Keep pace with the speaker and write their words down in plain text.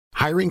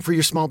Hiring for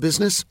your small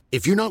business?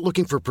 If you're not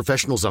looking for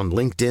professionals on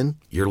LinkedIn,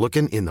 you're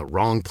looking in the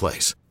wrong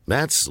place.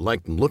 That's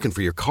like looking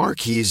for your car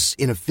keys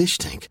in a fish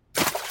tank.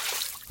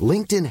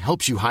 LinkedIn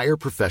helps you hire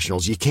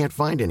professionals you can't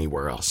find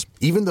anywhere else,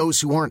 even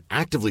those who aren't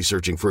actively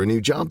searching for a new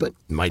job but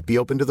might be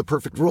open to the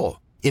perfect role.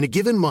 In a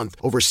given month,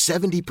 over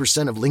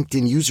 70% of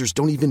LinkedIn users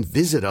don't even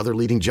visit other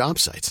leading job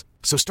sites.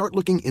 So start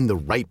looking in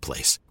the right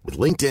place. With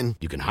LinkedIn,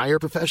 you can hire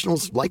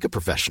professionals like a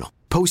professional.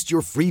 Post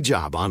your free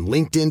job on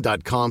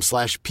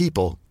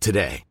linkedin.com/people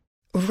today.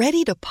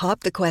 Ready to pop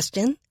the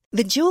question?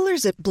 The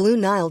jewelers at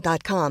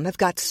BlueNile.com have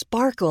got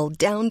sparkle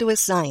down to a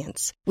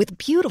science with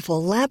beautiful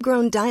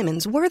lab-grown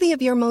diamonds worthy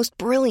of your most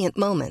brilliant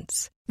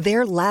moments.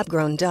 Their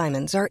lab-grown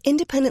diamonds are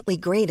independently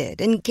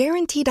graded and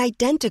guaranteed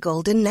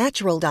identical to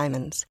natural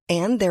diamonds.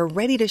 And they're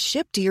ready to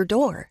ship to your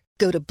door.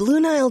 Go to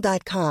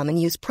BlueNile.com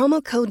and use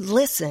promo code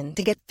LISTEN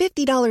to get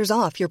 $50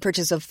 off your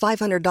purchase of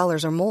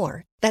 $500 or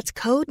more. That's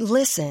code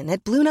LISTEN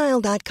at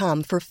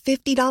BlueNile.com for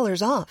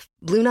 $50 off.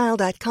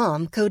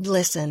 BlueNile.com, code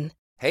LISTEN.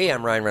 Hey,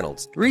 I'm Ryan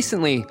Reynolds.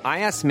 Recently, I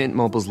asked Mint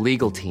Mobile's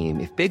legal team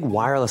if big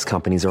wireless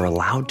companies are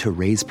allowed to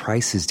raise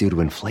prices due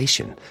to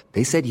inflation.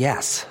 They said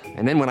yes.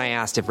 And then when I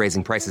asked if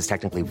raising prices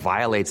technically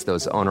violates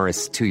those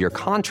onerous two-year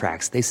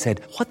contracts, they said,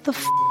 "What the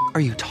f***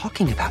 are you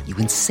talking about, you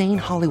insane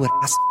Hollywood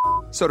ass?"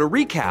 So to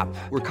recap,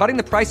 we're cutting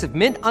the price of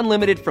Mint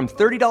Unlimited from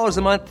 $30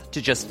 a month to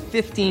just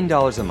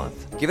 $15 a month.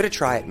 Give it a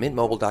try at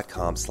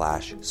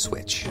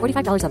mintmobile.com/switch.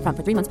 $45 up front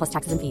for 3 months plus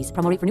taxes and fees.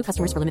 Promo rate for new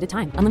customers for limited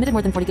time. Unlimited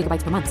more than 40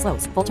 gigabytes per month.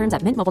 Slows full terms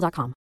at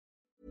mintmobile.com.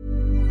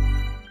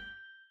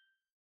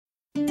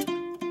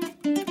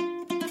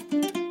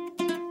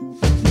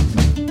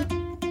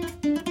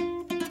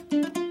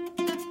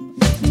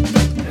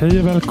 Hej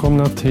och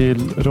välkomna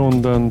till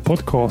Ronden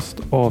Podcast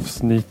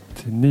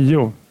avsnitt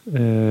 9.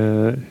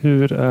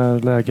 Hur är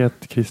läget,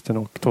 Christian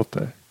och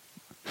Totte?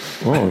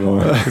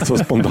 Så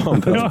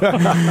spontant. Det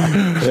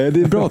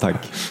är bra, tack.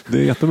 Det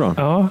är jättebra.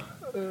 Ja.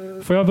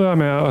 Får jag börja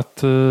med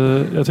att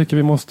jag tycker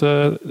vi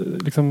måste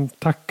liksom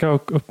tacka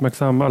och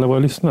uppmärksamma alla våra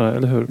lyssnare,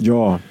 eller hur?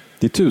 Ja,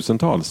 det är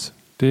tusentals.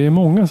 Det är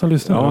många som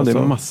lyssnar. Ja, alltså. det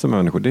är massor med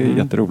människor. Det är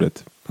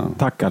jätteroligt. Ja.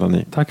 Tack alla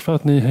ni. Tack för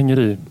att ni hänger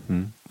i.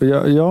 Mm.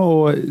 Jag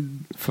och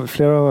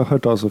flera har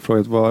hört av sig och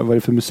frågat vad är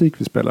det för musik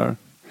vi spelar.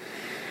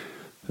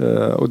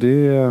 Och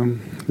det är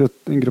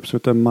en grupp som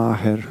heter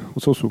Maher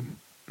och Soso.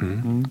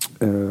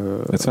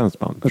 Ett svenskt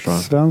band.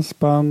 Ett svenskt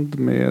band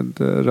med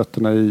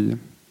rötterna i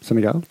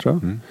Senegal, tror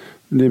jag.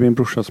 Det är min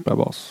brorsa som spelar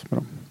bas med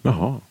dem.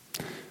 Jaha.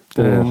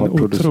 Det är en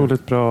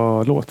otroligt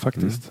bra låt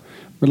faktiskt.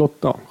 Men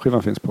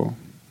skivan finns på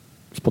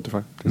Spotify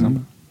till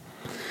exempel.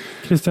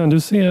 Christian, du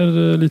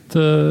ser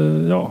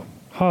lite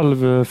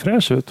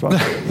halvfräsch ut, va?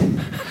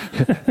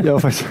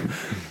 Jag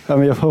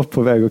var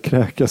på väg att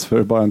kräkas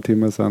för bara en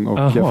timme sedan och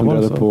jag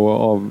funderade på att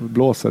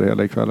avblåsa det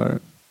hela ikväll.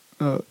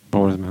 Vad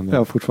var det som hände? Jag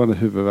har fortfarande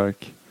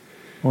huvudvärk.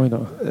 Oj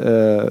då.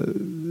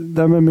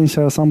 Där med min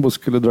kära sambo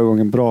skulle dra igång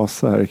en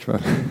brasa här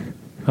ikväll.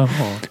 Jaha.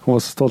 Hon var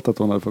så stolt att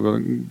hon hade fått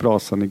igång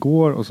brasan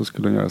igår och så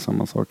skulle hon göra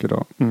samma sak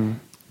idag.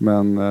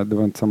 Men det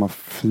var inte samma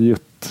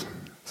fjutt,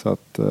 så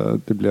att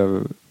det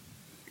blev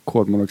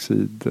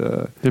kolmonoxid.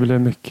 Det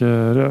blev mycket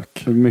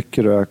rök.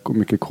 Mycket rök och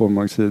mycket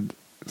kolmonoxid.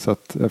 Så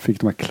att jag fick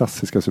de här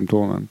klassiska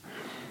symptomen.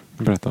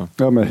 Berätta.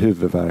 Ja, med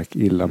huvudvärk,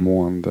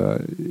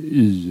 illamående,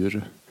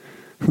 yr.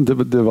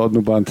 Det var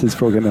nog bara en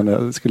tidsfråga när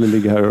jag skulle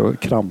ligga här och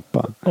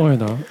krampa. Oj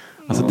då.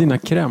 Alltså dina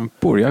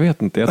krämpor, jag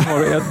vet inte. Jag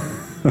tar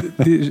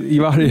i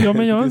varje... Ja,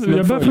 men jag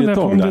börjar fundera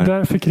på om det är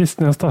därför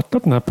Christian har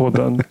startat den här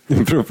podden.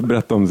 För att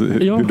berätta om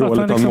hur dåligt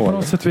han liksom mår. På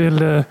något sätt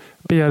vill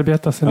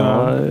bearbeta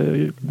sina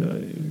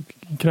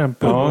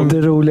krämpor. Ja,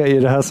 det roliga i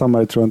det här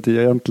sammanhanget tror jag inte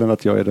egentligen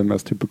att jag är den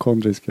mest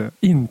hypokondriska.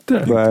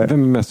 Inte? Nej.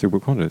 Vem är mest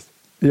hypokondrisk?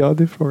 Ja,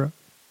 det är frågan.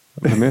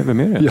 Vem är det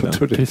egentligen? Jag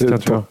tror det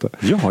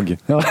är Jag?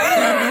 Ja.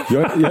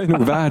 Jag är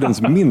nog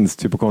världens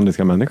minst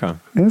hypokondriska människa.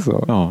 Är det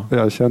så? Ja.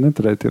 Jag känner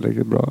inte dig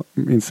tillräckligt bra,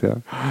 inser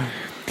jag.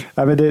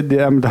 Nej, men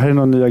det här är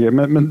någon nya grej.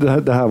 Men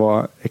det här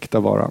var äkta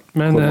vara.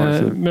 Men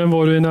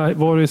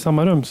var du i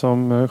samma rum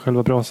som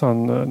själva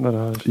brasan? När det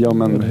här, ja,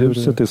 men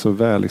huset är så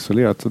väl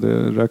isolerat så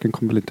röken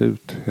kommer lite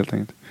ut helt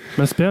enkelt.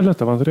 Men spelet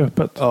då, var inte det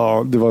öppet?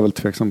 Ja, det var väl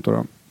tveksamt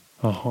då.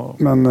 Aha.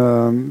 Men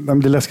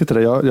det är läskigt det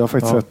där. Jag har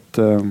faktiskt sett...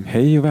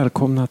 Hej och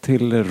välkomna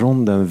till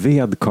Ronden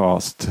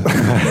Vedcast.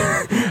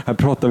 Här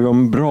pratar vi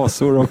om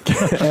brasor och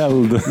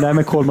eld. Nej,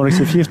 men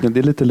kolmonoxidförgiftning, det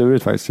är lite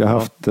lurigt faktiskt. Jag har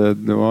haft,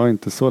 det var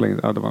inte så länge,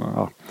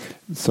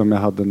 som jag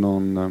hade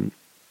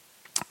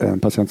en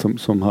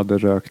patient som hade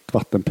rökt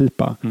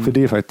vattenpipa. För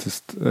det är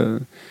faktiskt,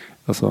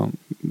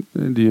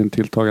 det är ju en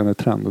tilltagande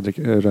trend att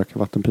röka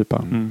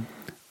vattenpipa.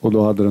 Och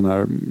då hade den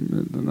här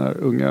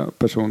unga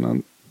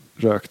personen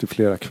rökt i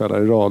flera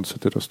kvällar i rad,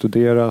 suttit och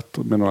studerat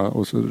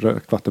och så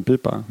rökt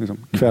vattenpipa liksom,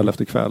 kväll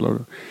efter kväll. Och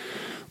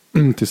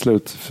till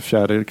slut, för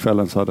fjärde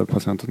kvällen, så hade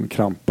patienten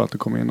krampat och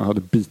kom in och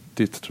hade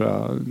bitit, tror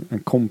jag, en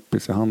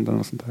kompis i handen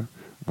och sånt där.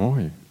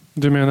 Oj.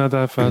 Du menar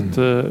därför att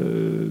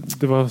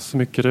det var så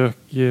mycket rök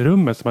i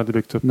rummet som hade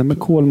byggt upp? Nej, men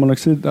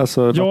kolmonoxid,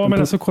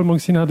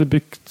 kolmonoxid hade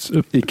byggts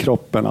upp i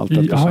kroppen allt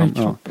i kroppen.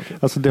 Ja.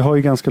 Alltså det har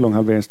ju ganska lång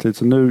halveringstid,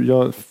 så nu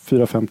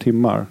 4-5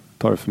 timmar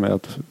tar det för mig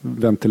att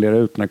ventilera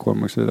ut den här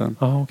kolmonoxiden.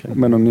 Okay.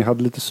 Men om ni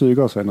hade lite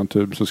syrgas i någon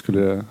tub så skulle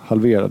det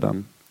halvera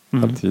den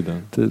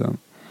tiden.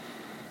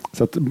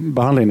 Så att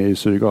behandlingen är ju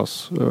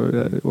syrgas.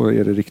 Och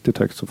är det riktigt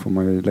högt så får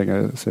man ju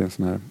lägga sig i en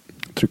sån här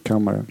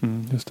tryckkammare.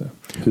 Just det.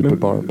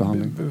 Hyperbar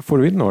behandling. Får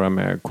du in några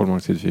med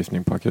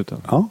kolmonoxidförgiftning på akuten?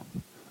 Ja,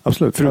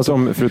 absolut.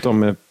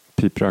 Förutom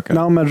piprökare?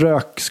 Nej, men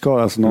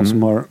rökskada, alltså någon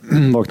som har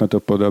vaknat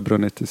upp och det har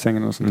brunnit i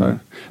sängen och sånt där.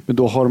 Men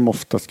då har de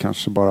oftast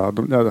kanske bara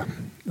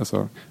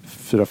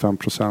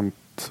 4-5%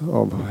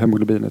 av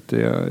hemoglobinet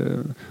är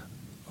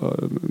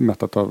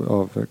mättat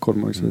av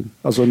kolmonoxid.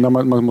 Alltså när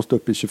man måste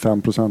upp i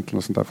 25%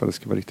 eller sånt där för att det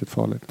ska vara riktigt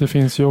farligt. Det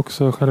finns ju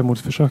också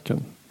självmordsförsöken,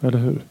 eller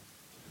hur?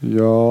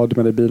 Ja, du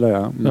menar bilar,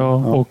 ja. Ja,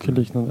 och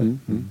liknande.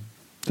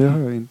 Det har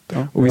jag inte.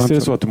 Ja, och visst är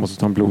det så att du måste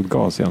ta en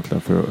blodgas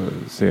egentligen för att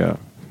se?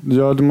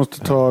 Ja, du måste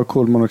ta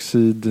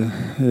kolmonoxid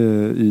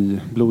i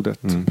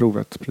blodet,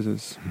 provet,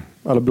 precis.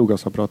 Alla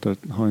blodgasapparater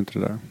har inte det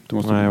där.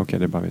 Nej, okej,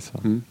 det är bara vissa.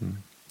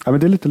 Ja, men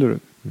det är lite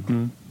lurigt.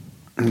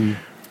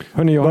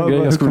 Hörrni, jag har en grej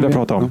jag skulle vilja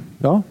prata om.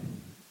 Ja,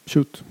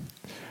 shoot.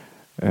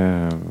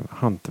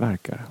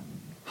 Hantverkare.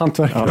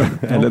 Hantverkare?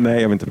 Ja, eller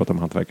nej, jag vill inte prata om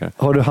hantverkare.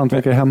 Har du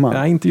hantverkare hemma?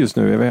 Nej, inte just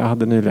nu. Jag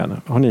hade nyligen.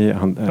 Har ni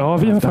ja,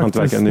 vi har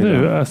faktiskt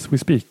nu, as we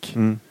speak.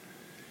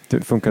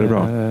 Funkar det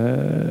bra?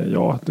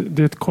 Ja,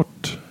 det är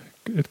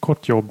ett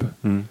kort jobb.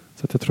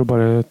 Så att jag tror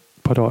bara ett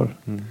par dagar.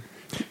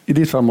 I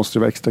ditt fall måste det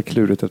vara extra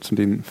klurigt eftersom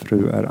din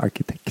fru är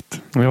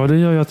arkitekt. Ja, det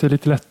gör ju att det är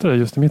lite lättare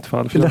just i mitt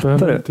fall. För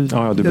lättare?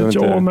 Du behöver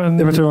inte... Men...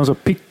 Jag tror hon är så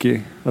picky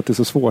att det är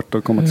så svårt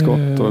att komma till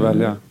skott och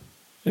välja.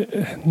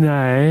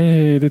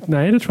 Nej, det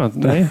tror jag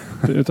inte. Nej.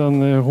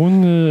 Utan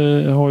hon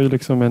har ju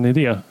liksom en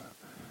idé.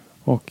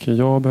 Och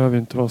jag behöver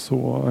inte vara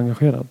så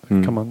engagerad,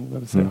 kan man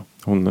väl säga.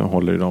 Hon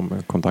håller i de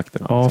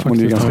kontakterna. Ja, hon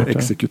är ju ganska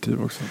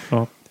exekutiv också.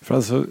 Ja. För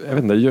alltså, jag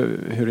vet inte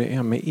hur det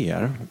är med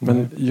er.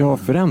 Men jag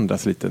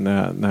förändras lite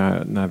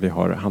när vi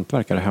har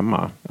hantverkare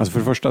hemma. Alltså för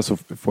det första så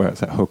får jag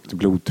så här högt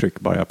blodtryck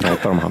bara jag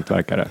pratar om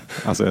hantverkare.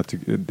 Alltså jag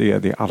tycker det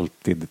är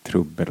alltid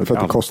trubbel. Och för att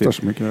det alltid, kostar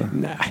så mycket?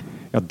 Nej,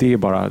 det är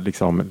bara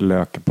liksom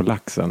lök på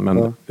laxen.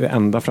 Men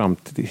ända fram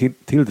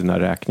till den här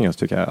räkningen så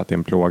tycker jag att det är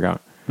en plåga.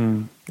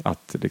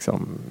 Att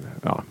liksom,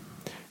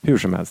 hur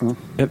som helst.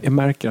 Jag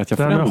märker att jag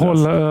förändras. Det här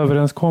med att hålla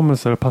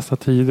överenskommelser och passa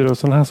tider och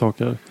sådana här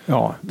saker.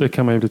 Ja. Det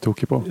kan man ju bli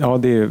tokig på. Ja,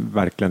 det är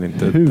verkligen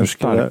inte den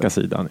starka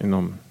sidan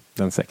inom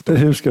den sektorn.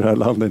 Hur ska det här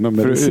landa inom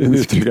medicin? För att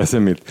uttrycka sig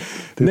milt.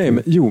 Nej,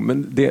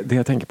 men det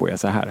jag tänker på är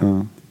så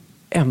här.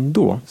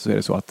 Ändå så är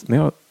det så att när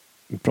jag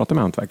pratar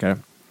med hantverkare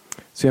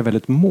så är jag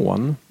väldigt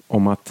mån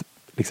om att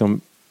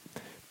liksom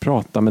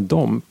prata med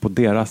dem på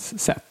deras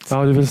sätt.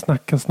 Ja, du vill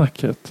snacka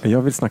snacket.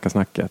 Jag vill snacka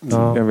snacket.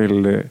 Ja. Jag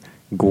vill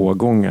gå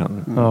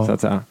gången, så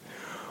att säga.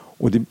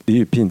 Och det är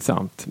ju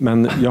pinsamt.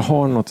 Men jag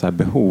har något så här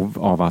behov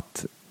av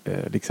att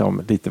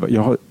liksom lite...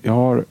 Jag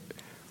har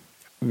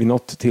vid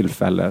något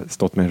tillfälle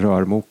stått med en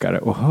rörmokare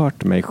och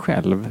hört mig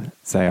själv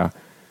säga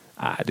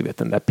du vet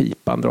den där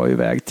pipan drar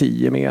iväg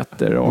 10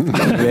 meter och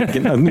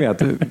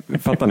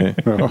fattar ni?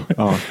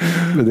 Ja.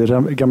 Men det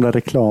är gamla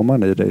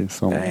reklamen i dig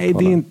som...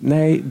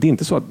 Nej, det är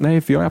inte så att,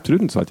 nej, för jag är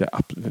absolut inte så att jag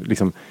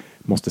liksom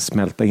måste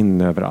smälta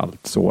in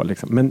överallt så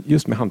liksom. Men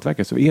just med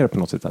hantverkare så är det på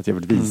något sätt att jag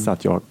vill visa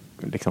att jag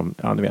liksom,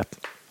 ni vet.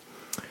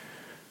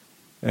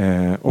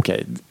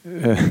 Okej,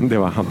 det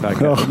var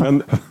hantverkare.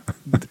 Men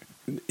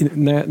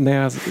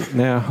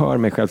när jag hör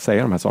mig själv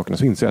säga de här sakerna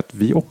så inser jag att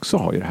vi också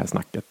har ju det här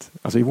snacket.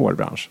 Alltså i vår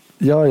bransch.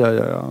 Ja.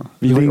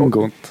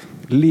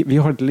 Vi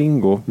har ett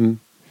lingo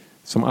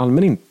som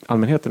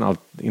allmänheten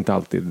inte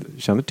alltid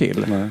känner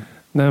till.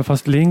 Nej,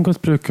 fast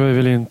lingot brukar vi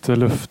väl inte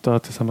lufta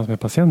tillsammans med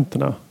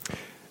patienterna.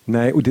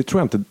 Nej, och det tror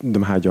jag inte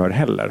de här gör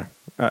heller.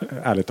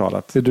 Ärligt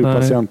talat. Det är du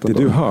patienten.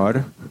 Det du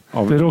hör.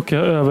 Det råkar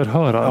jag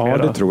överhöra. Ja,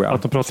 det tror jag.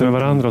 Att de pratar med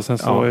varandra och sen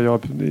så är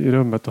jag i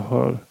rummet och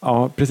hör.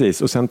 Ja,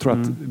 precis. Och sen tror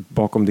jag att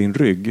bakom din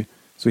rygg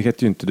så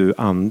heter ju inte du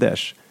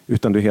Anders.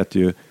 Utan du heter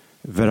ju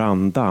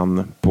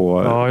Verandan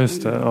på... Ja,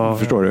 just det. Ja,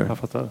 förstår du? Jag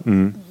fattar.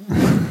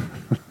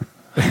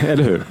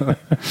 Eller hur?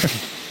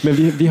 Men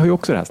vi har ju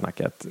också det här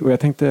snacket. Och jag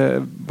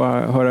tänkte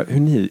bara höra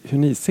hur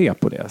ni ser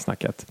på det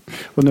snacket.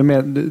 Och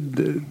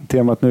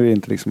temat nu är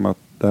inte liksom att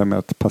det här med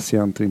att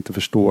patienter inte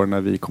förstår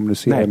när vi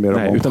kommunicerar med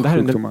dem om utan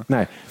sjukdomar.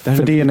 Det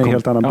för det är en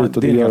helt annan bit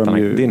och det gör de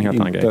ju det är en helt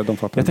annan grej.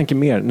 Jag tänker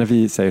mer när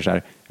vi säger så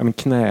här, men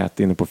knät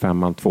inne på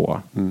 5-2.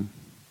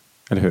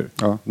 Eller hur?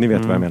 Ja. Ni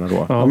vet vad jag menar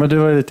då. Ja, men du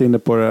var ju lite inne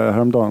på det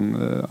häromdagen,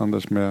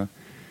 Anders, med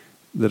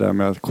det där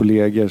med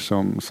kollegor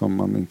som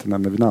man inte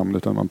nämner vid namn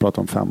utan man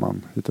pratar om 5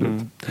 hit och dit.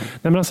 Nej,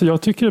 men alltså,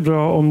 jag tycker det är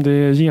bra om det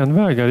är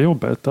genvägar i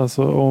jobbet.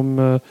 Alltså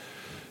om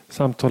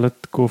samtalet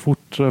går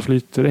fortare,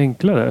 flyter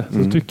enklare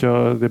så tycker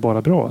jag det är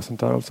bara bra sånt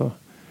där alltså.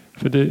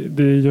 För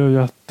det gör ju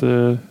att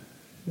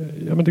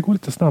men det går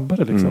lite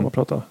snabbare liksom att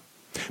prata.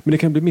 Men det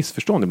kan bli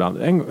missförstånd ibland.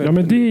 Ja,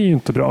 men det är ju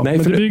inte bra. Nej,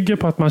 men det bygger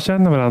på att man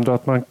känner varandra,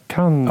 att man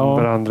kan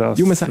varandras.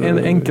 Jo, men så en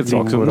enkel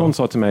sak. Så någon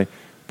sa till mig,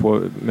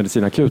 på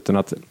medicinakuten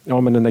att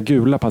men den där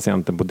gula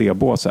patienten på det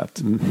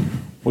båset.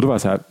 Och då var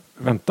jag så här,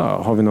 vänta,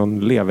 har vi någon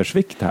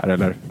leversvikt här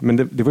eller? Men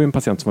det var ju en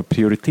patient som var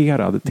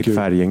prioriterad till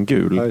färgen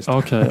gul.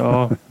 Okej,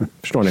 ja.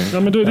 Förstår ni? Ja,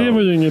 men det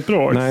var ju inget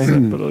bra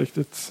exempel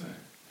riktigt.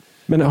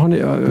 Men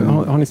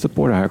har ni stått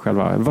på det här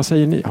själva? Vad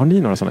säger ni? Har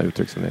ni några sådana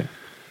uttryck som ni?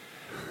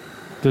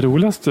 Det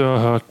roligaste jag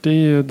har hört det är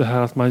ju det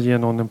här att man ger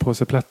någon en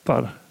påse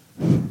plättar.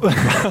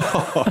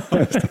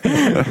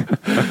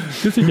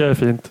 Det tycker jag är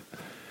fint.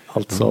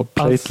 Alltså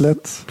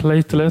platelets.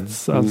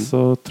 Platelets,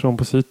 alltså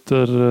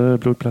trombocyter,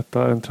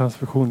 blodplättar, en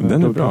transfusion.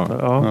 Den är bra.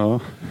 Ja.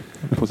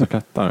 Påse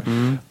plättar.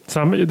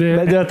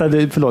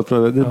 Förlåt,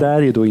 det där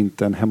är ju då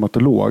inte en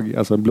hematolog,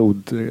 alltså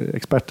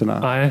blodexperterna.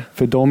 Nej.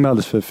 För de är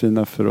alldeles för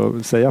fina för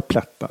att säga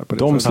plättar. På det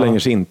de slänger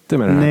sig inte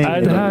med det här.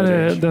 Nej, det här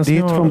är det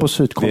är ett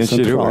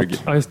trombocytkoncentrat.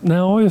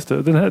 Nej, just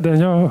det. Den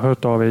jag har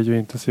hört av är ju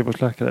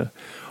intensivvårdsläkare.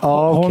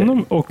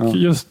 Honom och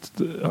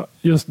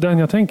just den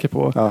jag tänker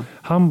på,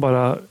 han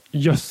bara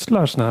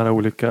gödslar såna här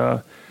olika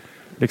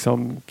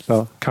liksom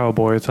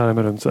cowboys här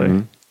med runt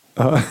sig.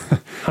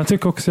 Han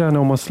tycker också gärna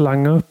om att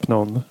slanga upp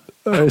någon.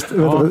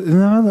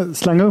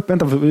 Slanga upp,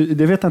 vänta,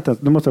 det vet jag inte.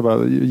 Du måste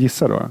bara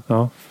gissa då.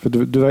 Ja.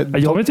 För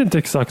jag vet inte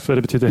exakt vad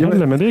det betyder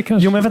heller, men det är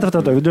kanske... Jo, men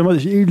vänta. Det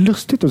är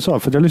lustigt du sa,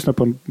 för jag lyssnade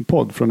på en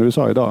podd från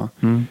USA idag.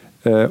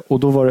 Och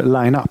då var det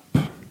line-up.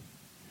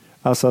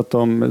 Alltså att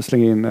de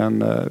slänger in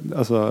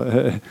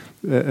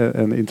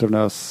en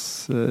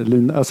intravenös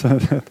lina. Alltså,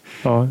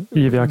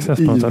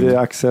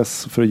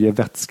 IV-access för att ge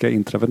vätska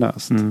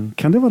intravenöst.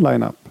 Kan det vara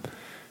line-up?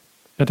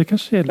 Ja, det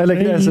kanske är...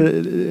 Eller alltså,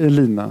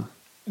 lina?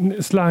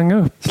 Slanga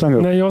upp.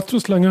 Nej, jag tror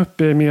slanga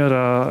upp är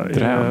mera...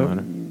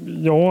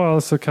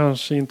 alltså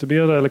kanske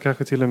intubera eller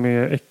kanske till och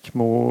med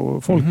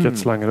ECMO-folket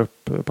slangar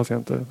upp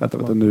patienter.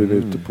 Vänta, nu är vi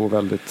ute på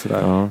väldigt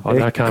sådär... Ja, det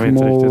här kan vi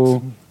inte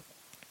riktigt...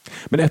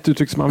 Men ett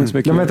uttryck som används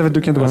mycket... Vänta,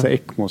 du kan inte bara säga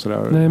ECMO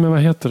sådär. Nej, men vad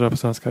heter det på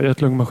svenska?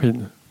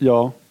 Hjärt-lungmaskin.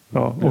 Ja.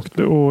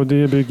 Och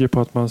det bygger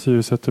på att man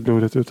syresätter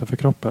blodet utanför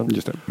kroppen.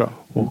 Just det, bra.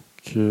 Och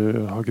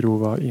har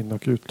grova in-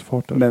 och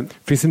utfarter. Men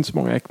finns det inte så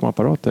många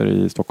ECMO-apparater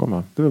i Stockholm,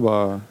 va? Det är väl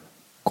bara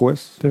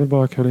KS? Det är väl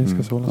bara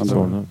Karolinska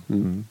Solna.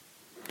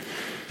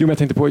 Jo, men jag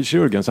tänkte på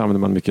kirurgen så använder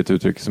man mycket ett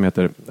uttryck som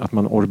heter att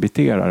man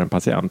orbiterar en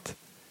patient.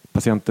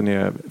 Patienten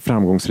är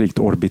framgångsrikt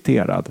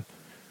orbiterad.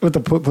 Vänta,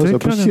 på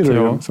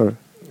kirurgen? Sorry.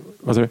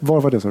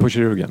 Var var det? På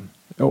kirurgen.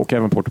 Och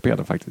även på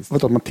ortopeden faktiskt.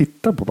 Att man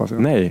tittar på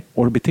patienten? Nej,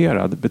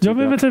 orbiterad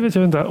betyder... Ja,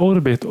 vänta.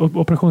 Orbit,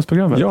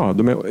 operationsprogrammet. Ja,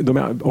 de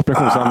är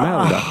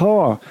operationsanmälda.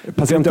 Jaha,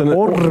 patienten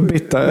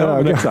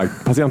orbita.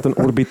 Exakt. Patienten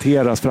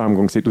orbiteras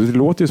framgångsrikt. Och det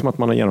låter ju som att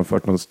man har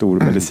genomfört någon stor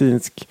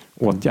medicinsk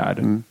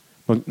åtgärd.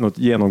 Något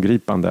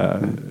genomgripande.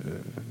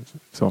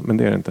 Så, men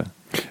det är det inte.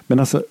 Men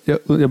alltså,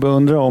 jag bara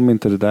undrar om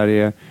inte det där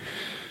är...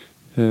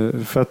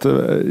 För att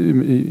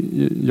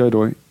jag är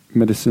då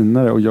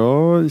medicinare och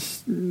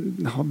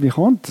vi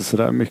har inte så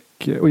där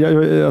mycket och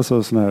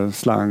alltså sån här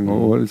slang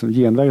och liksom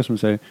genvägar som du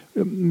säger.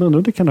 Men undrar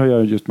om det kan ha att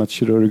göra just med att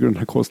kirurger och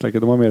narkosläkare,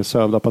 de har mer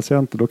sövda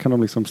patienter, då kan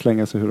de liksom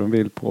slänga sig hur de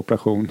vill på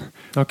operation.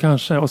 Ja,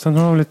 kanske. Och sen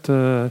har de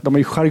lite... De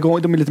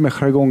är lite mer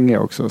jargongiga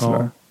också.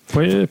 Ja.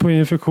 På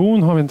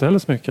infektion har vi inte heller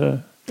så mycket.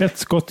 Ett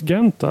skott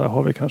Genta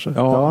har vi kanske.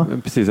 Ja,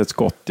 precis, ett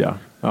skott, ja.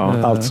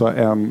 Alltså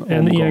en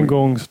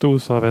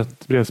engångsdos av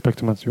ett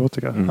bredspektrum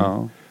antibiotika.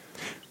 Ja.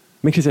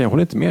 Men Christian, jag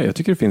håller inte med. Jag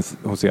tycker det finns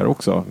hos er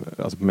också,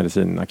 alltså på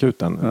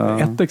medicinakuten.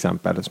 Ett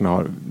exempel som jag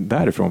har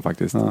därifrån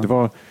faktiskt. Det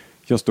var,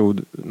 jag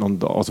stod någon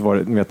dag och så var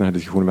det, ni vet den här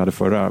diskussionen vi hade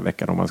förra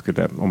veckan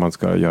om man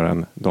ska göra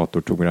en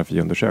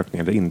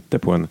datortomografiundersökning eller inte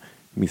på en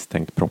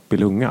misstänkt propp i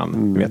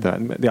lungan. Vet,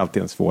 det är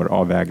alltid en svår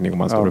avvägning om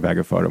man står och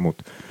väger för och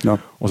emot. Ja.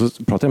 Och så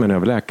pratade jag med en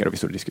överläkare och vi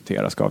stod och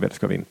diskuterade, ska vi eller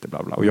ska vi inte,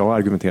 bla bla. Och jag har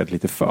argumenterat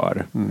lite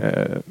för,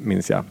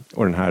 minns jag.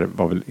 Och den här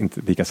var väl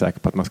inte lika säker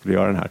på att man skulle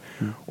göra den här.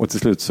 Och till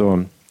slut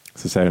så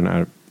säger den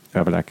här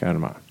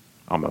överläkaren,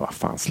 ja men vad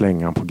fan,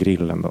 slänger han på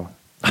grillen då?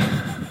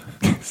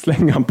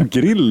 Slänger han på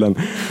grillen?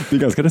 Det är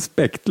ganska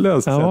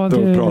respektlöst sätt att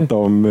prata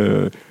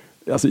om,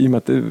 alltså i och med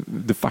att det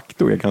de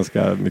facto är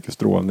ganska mycket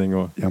strålning.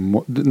 Och...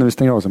 när vi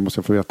stänger av så måste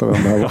jag få veta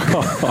vem det här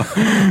var.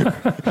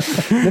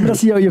 Nej, men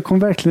alltså, jag kom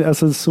verkligen,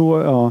 alltså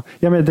så,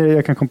 ja men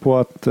jag kan komma på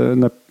att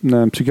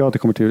när en psykiater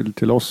kommer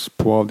till oss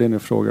på avdelningen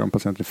och frågar om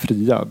patienten är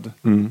friad,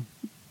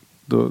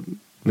 då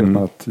vet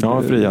man att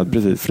friad,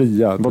 precis.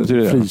 Friad, vad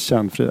betyder det?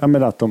 Frikänd, ja,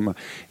 men att de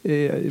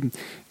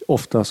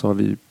ofta så har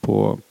vi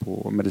på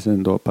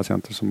medicin då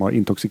patienter som har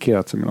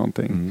intoxikerat sig med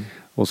någonting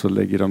och så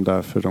lägger de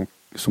där för de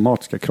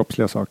somatiska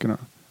kroppsliga sakerna.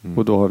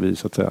 Och då har vi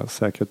så att säga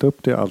säkrat upp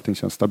det, allting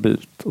känns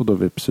stabilt och då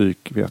vill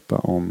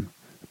psykiatern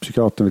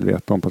vill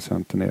veta om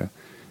patienten är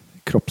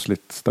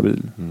kroppsligt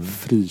stabil,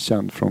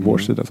 frikänd från vår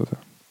sida så att säga.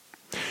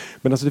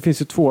 Men alltså det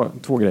finns ju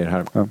två grejer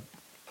här. Ja.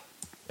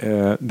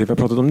 Det vi har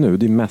pratat om nu,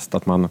 det är mest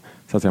att man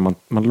så att säga,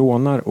 man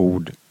lånar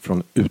ord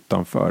från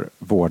utanför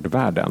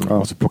vårdvärlden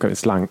och så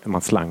plockar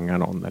man slangar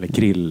någon eller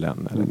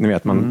grillen eller, ni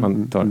vet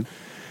man tar.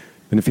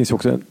 Men det finns ju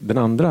också den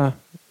andra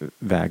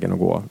vägen att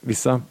gå.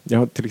 Jag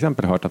har till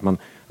exempel hört att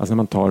när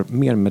man tar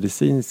mer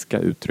medicinska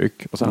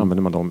uttryck och så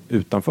använder man dem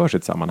utanför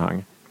sitt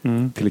sammanhang.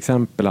 Till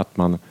exempel att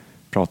man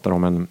pratar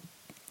om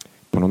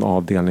någon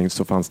avdelning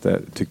så fanns det,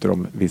 tyckte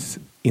de, viss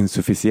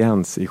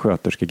insufficiens i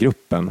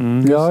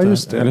sköterskegruppen. Ja,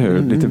 just det. Eller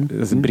hur?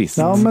 Lite brist.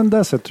 Ja, men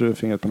där sätter du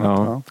fingret på något.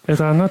 Ja. Ja.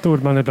 Ett annat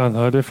ord man ibland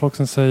hör, det är folk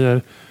som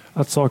säger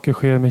att saker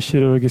sker med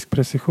kirurgisk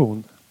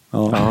precision.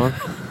 Ja.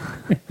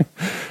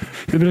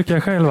 Det brukar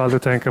jag själv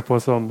aldrig tänka på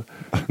som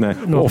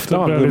något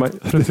ofta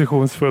väldigt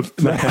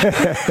precisionsfullt.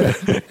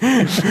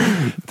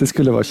 Det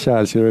skulle vara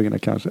kärlkirurgerna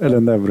kanske, eller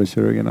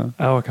neurokirurgerna.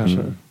 Ja, kanske.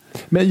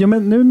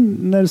 Men nu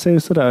när du säger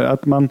sådär,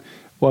 att man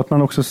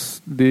också,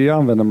 det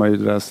använder man ju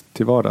det där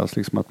till vardags,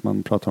 liksom att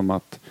man pratar om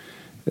att,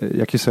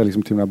 jag kan säga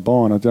liksom till mina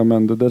barn att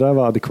det där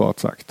var adekvat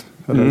sagt.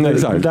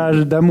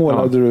 Där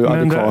målade du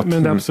adekvat.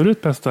 Men det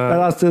absolut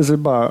bästa... Alltså,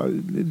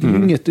 det är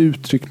inget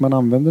uttryck man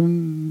använder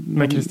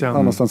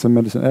annanstans än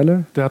medicin,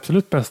 eller? Det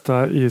absolut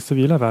bästa i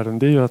civila världen,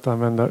 det är ju att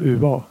använda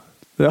UA.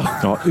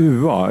 Ja,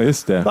 UA,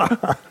 just det.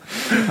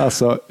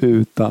 Alltså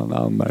utan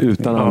anmärkning.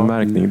 Utan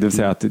anmärkning, det vill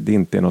säga att det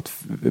inte är något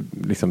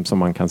liksom, som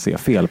man kan se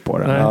fel på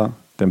den. Ja.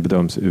 Den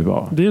bedöms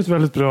UA. Det är ett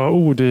väldigt bra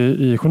ord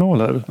i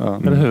journaler,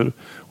 eller hur?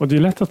 Och det är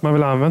lätt att man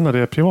vill använda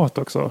det privat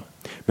också.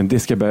 Men det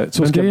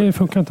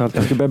funkar inte alltid.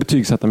 Jag ska börja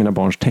betygsätta mina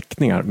barns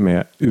teckningar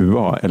med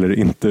UA eller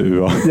inte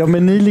UA. Ja,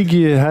 men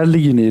här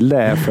ligger ni i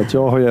lä, för att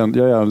jag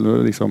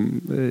är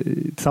liksom,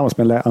 tillsammans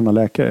med en annan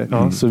läkare.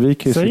 Ja. Så vi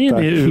kan ju sitta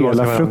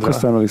hela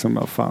frukosten och liksom,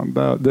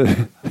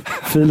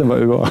 filen var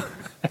UA.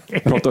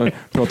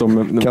 Prata om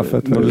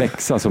någon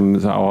läxa som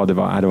det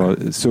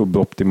var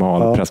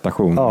suboptimal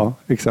prestation. Ja,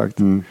 exakt.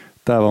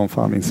 Där var hon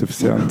fan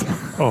insufficient.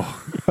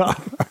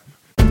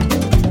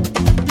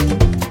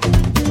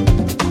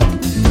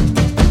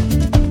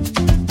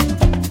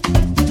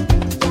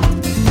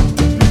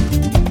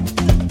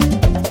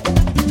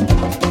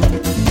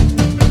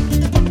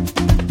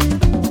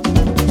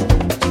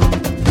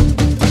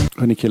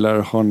 Hörrni killar,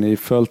 har ni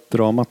följt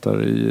dramat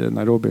där i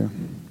Nairobi?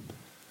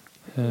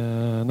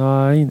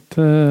 Nej,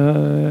 inte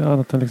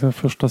annat än liksom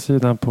första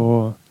sidan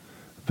på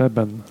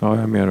webben. Ja,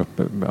 jag är mer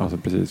uppe, alltså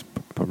precis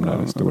på den där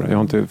stora. Jag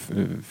har inte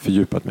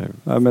fördjupat mig.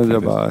 Nej, men det är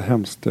bara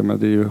hemskt. Men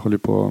det håller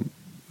på att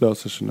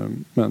lösa sig nu.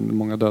 Men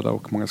många döda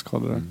och många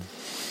skadade.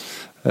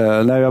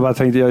 Nej, jag bara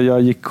tänkte,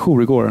 jag gick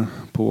jour igår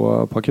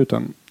på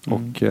akuten.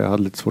 Och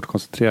hade lite svårt att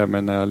koncentrera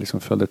mig när jag liksom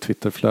följde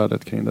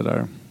Twitterflödet kring det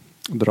där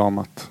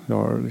dramat. Jag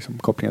har liksom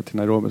kopplingar till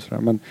Nairobi och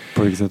sådär. Men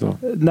på vilket sätt då?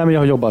 Nej, men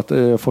jag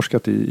har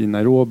forskat i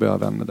Nairobi och har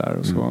vänner där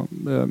och så.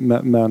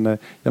 Men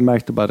jag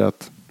märkte bara det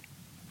att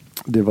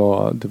det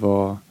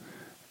var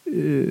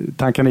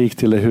tankarna gick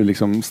till hur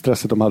liksom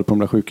stresset de hade på de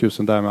där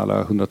sjukhusen där med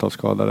alla hundratals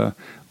skadade.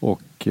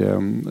 Och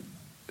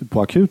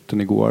på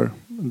akuten igår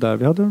där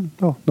vi hade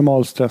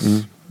normal stress.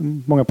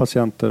 Många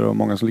patienter och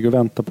många som ligger och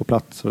väntar på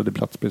platser och det är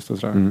platsbrist och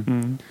sådär.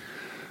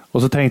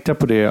 Och så tänkte jag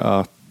på det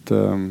att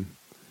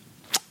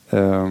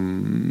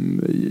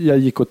jag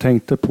gick och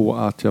tänkte på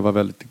att jag var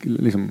väldigt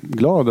liksom,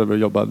 glad över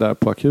att jobba där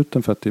på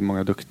akuten för att det är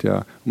många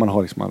duktiga och man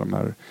har liksom alla de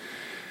här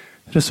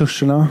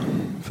resurserna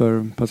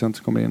för patienter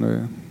som kommer in och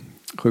är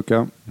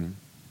sjuka.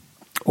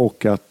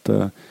 Och att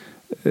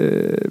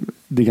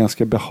det är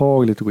ganska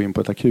behagligt att gå in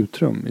på ett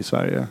akutrum i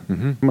Sverige.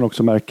 Man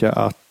också märka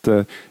att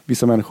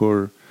vissa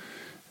människor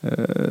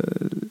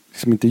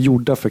som inte är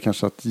gjorda för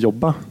kanske att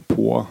jobba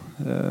på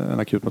en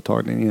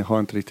akutmottagning har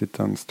inte riktigt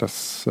en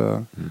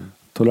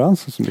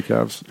stresstoleransen som det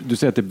krävs. Du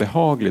säger att det är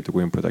behagligt att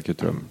gå in på ett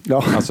akutrum.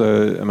 Ja. Alltså,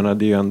 jag menar,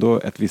 det är ju ändå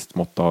ett visst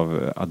mått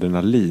av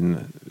adrenalin.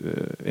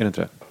 Är det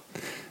inte det?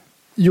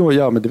 Jo,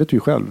 ja, men det vet du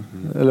ju själv.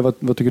 Eller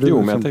vad tycker du? Jo,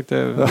 men jag tänkte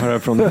höra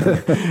från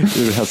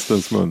ur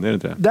hästens mun. Är det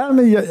inte det? Där,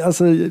 men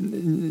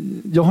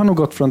jag har nog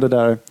gått från det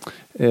där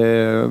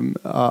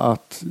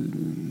att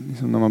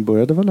liksom, när man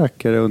började vara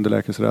läkare,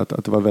 underläkare, så där,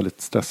 att det var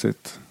väldigt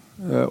stressigt.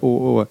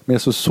 Men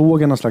så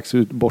såg jag någon slags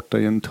borta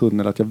i en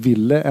tunnel att jag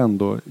ville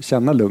ändå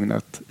känna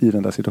lugnet i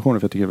den där situationen.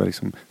 För jag tycker det var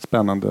liksom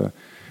spännande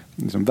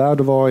liksom,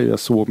 värld att vara i. Jag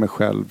såg mig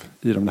själv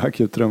i de där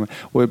akutrummen.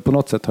 Och på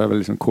något sätt har jag väl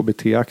liksom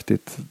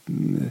KBT-aktigt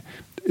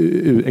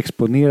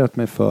exponerat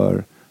mig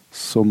för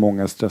så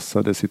många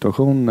stressade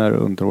situationer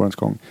under årens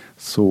gång.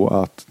 Så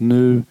att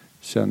nu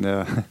känner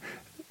jag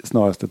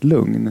snarast ett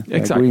lugn.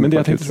 Exakt, men det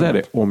jag tänkte säga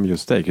det om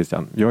just dig,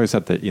 Christian. Jag har ju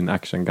sett dig in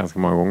action ganska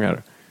många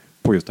gånger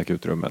på just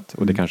akutrummet.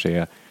 Och det kanske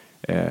är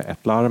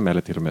ett larm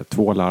eller till och med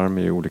 2 larm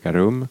i olika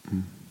rum.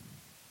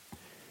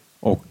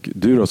 Och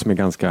du då som är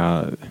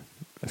ganska,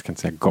 jag ska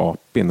inte säga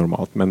gapig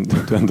normalt, men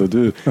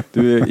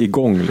du är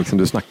igång, liksom,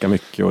 du snackar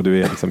mycket och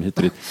du är liksom hit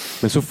och dit.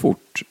 Men så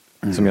fort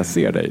som jag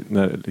ser dig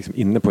när, liksom,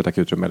 inne på ett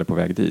akutrum eller på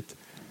väg dit,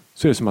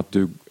 så är det som att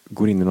du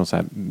går in i någon så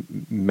här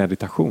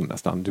meditation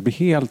nästan. Du blir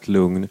helt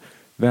lugn,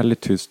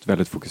 väldigt tyst,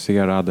 väldigt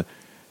fokuserad.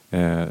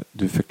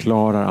 Du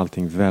förklarar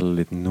allting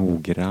väldigt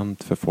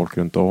noggrant för folk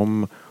runt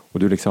om. Och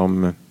du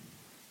liksom,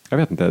 jag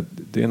vet inte,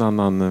 det är en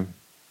annan,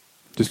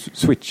 du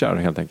switchar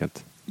helt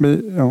enkelt.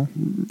 Men, ja.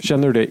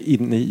 Känner du det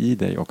inne i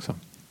dig också?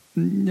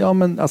 Ja,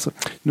 men alltså,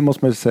 nu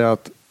måste man ju säga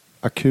att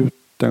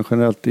akuten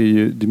generellt det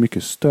är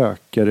mycket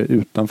stökare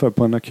utanför.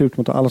 På en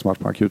akutmottagning, alla som har varit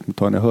på en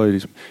akutmottagning har ju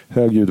liksom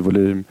hög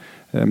ljudvolym,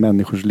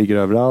 människor som ligger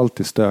överallt,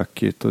 det är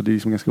stökigt och det är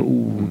liksom ganska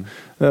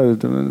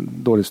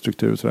dålig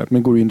struktur och sådär.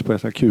 Men går du in på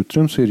ett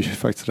akutrum så är det ju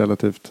faktiskt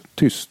relativt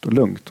tyst och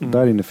lugnt och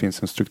där inne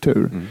finns en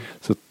struktur.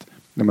 Så att,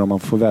 om man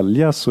får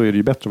välja så är det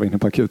ju bättre att vara inne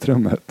på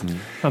akutrummet.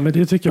 Ja, men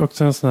det tycker jag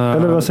också är en sån här...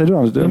 Eller vad säger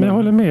du? Ja, men jag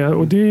håller med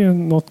och det är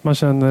något man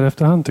känner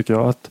efterhand tycker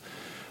jag. Att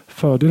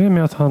fördelen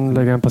med att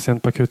handlägga en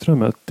patient på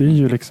akutrummet det är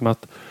ju liksom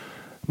att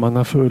man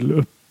har full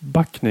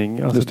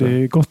uppbackning. Alltså det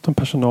är gott om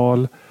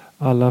personal,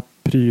 alla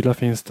prylar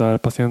finns där,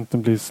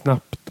 patienten blir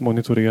snabbt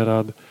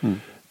monitorerad.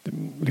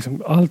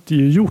 Liksom, allt är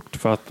ju gjort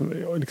för att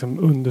liksom,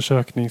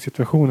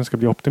 undersökningssituationen ska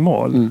bli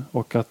optimal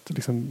och att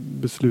liksom,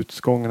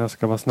 beslutsgångarna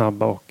ska vara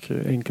snabba och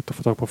enkelt att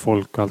få tag på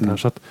folk och allt det här.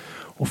 Så att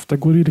ofta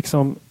går det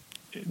liksom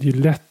det är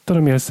lättare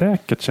och mer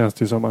säkert känns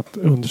det som att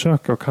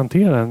undersöka och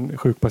hantera en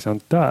sjuk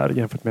patient där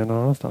jämfört med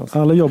någon annanstans.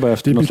 Alla jobbar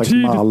efter någon slags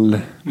mall.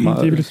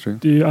 Det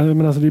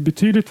är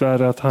betydligt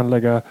värre att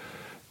handlägga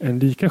en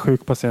lika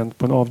sjuk patient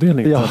på en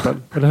avdelning till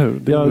exempel. Eller hur?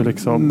 Det är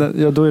liksom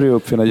då är det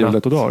uppfinna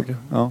hjulet och dag.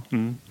 Ja.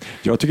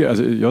 Jag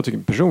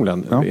tycker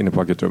personligen inne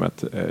på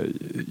akutrummet,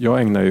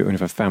 jag ägnar ju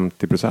ungefär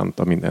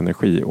 50% av min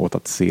energi åt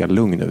att se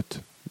lugn ut.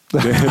 Det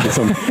är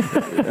liksom,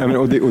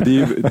 och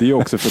det är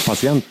också för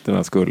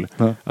patienternas skull.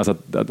 Alltså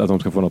att de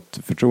ska få något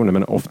förtroende.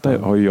 Men ofta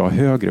har jag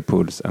högre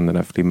puls än den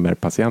här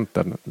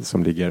flimmerpatienten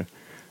som ligger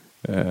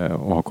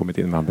och har kommit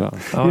in med ambulans.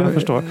 Ja, jag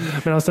förstår.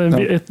 Men alltså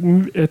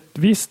ett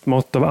visst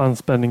mått av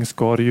anspänning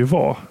ska det ju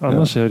vara.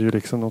 Annars är det ju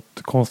liksom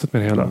något konstigt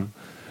med det hela.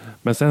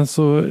 Men sen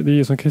så, det är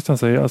ju som Christian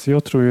säger, alltså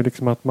jag tror ju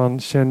liksom att man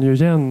känner ju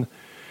igen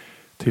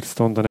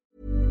tillstånden.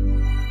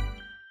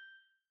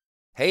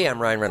 Hey,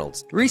 I'm Ryan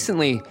Reynolds.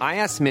 Recently, I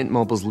asked Mint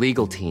Mobile's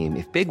legal team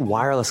if big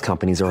wireless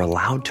companies are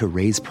allowed to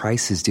raise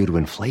prices due to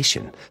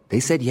inflation. They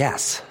said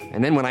yes.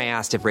 And then when I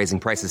asked if raising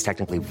prices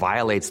technically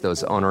violates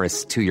those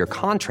onerous 2-year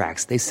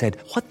contracts, they said,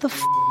 "What the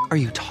f*** are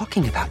you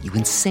talking about, you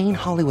insane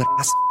Hollywood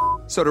ass?"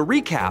 So to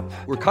recap,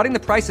 we're cutting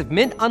the price of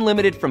Mint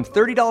Unlimited from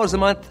 $30 a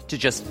month to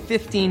just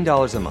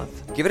 $15 a month.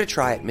 Give it a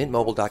try at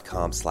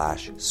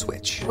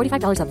mintmobile.com/switch.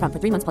 $45 up front for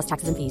 3 months plus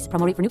taxes and fees.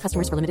 Promo rate for new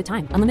customers for limited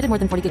time. Unlimited more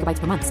than 40 gigabytes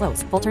per month.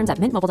 Slows full terms at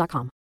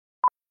mintmobile.com.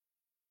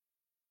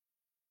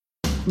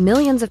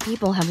 Millions of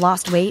people have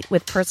lost weight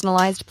with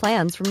personalized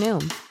plans from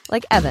Noom.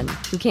 Like Evan,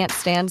 who can't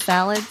stand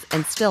salads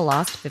and still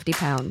lost 50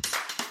 pounds.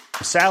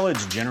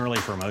 Salads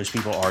generally for most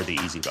people are the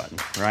easy button,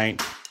 right?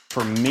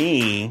 For me,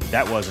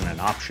 that wasn't an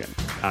option.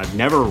 I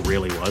never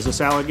really was a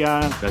salad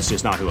guy. That's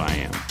just not who I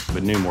am.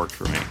 But Noom worked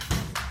for me.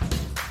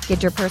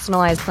 Get your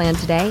personalized plan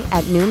today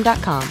at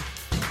Noom.com.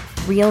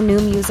 Real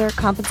Noom user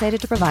compensated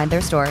to provide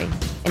their story.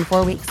 In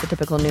 4 weeks, the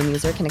typical Noom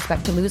user can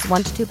expect to lose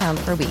 1 to 2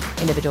 pounds per week.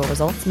 Individual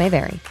results may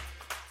vary.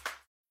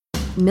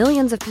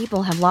 Millions of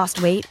people have lost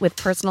weight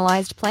with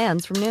personalized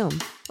plans from Noom.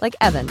 Like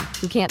Evan,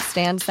 who can't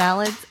stand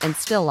salads and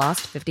still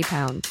lost 50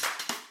 pounds.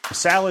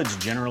 Salads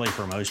generally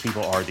for most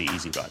people are the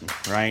easy button,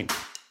 right?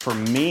 For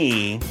me,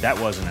 that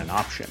wasn't an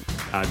option.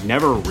 I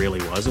never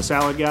really was a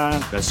salad guy.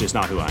 That's just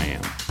not who I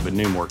am. But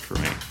Noom worked for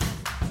me.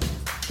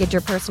 Get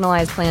your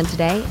personalized plan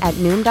today at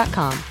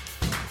Noom.com.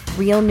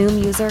 Real Noom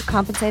user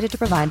compensated to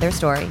provide their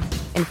story.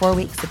 In 4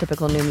 weeks, the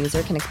typical Noom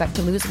user can expect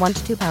to lose 1 to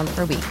 2 pounds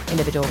per week.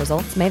 Individual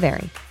results may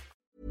vary.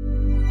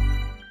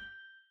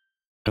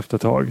 Efter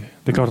ett tag.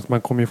 Det är klart att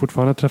man kommer ju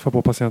fortfarande träffa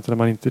på patienter där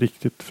man inte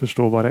riktigt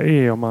förstår vad det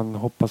är och man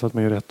hoppas att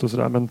man gör rätt och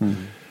sådär.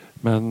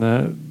 Men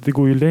det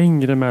går ju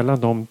längre mellan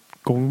de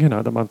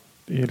gångerna där man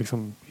är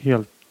liksom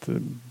helt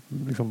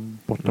liksom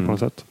borta på något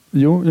sätt.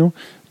 Jo.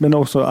 Men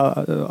också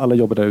alla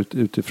jobbar där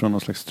utifrån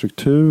någon slags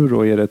struktur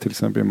och är det till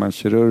exempel man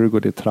kirurg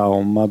och det är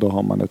trauma, då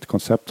har man ett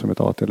koncept som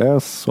heter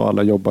ATLS och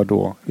alla jobbar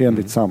då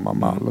enligt samma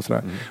mall och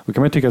sådär. Och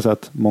kan man tycka så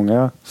att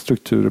många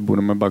strukturer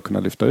borde man bara kunna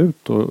lyfta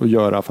ut och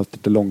göra fast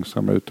lite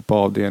långsammare ute på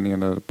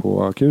avdelningen eller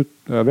på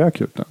övriga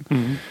akuten.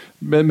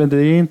 Men det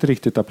är inte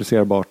riktigt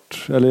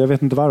applicerbart, eller jag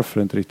vet inte varför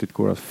det inte riktigt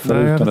går att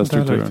föra ut den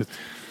strukturen.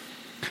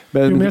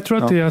 Men jag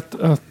tror att det är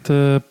att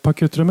på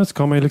akutrummet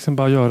ska man ju liksom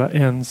bara göra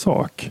en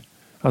sak.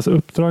 Alltså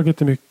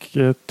uppdraget är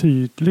mycket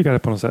tydligare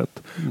på något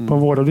sätt. På en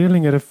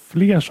vårdavdelning är det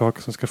fler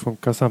saker som ska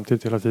funka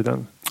samtidigt hela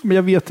tiden. Men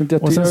jag vet inte.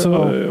 Och sen så,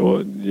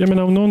 jag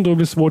menar om någon då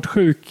blir svårt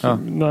sjuk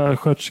när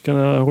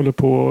sköterskorna håller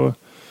på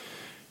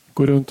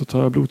gå runt och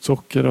ta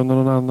blodsocker och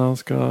någon annan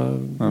ska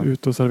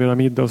ut och servera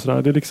middag och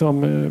sådär. Det är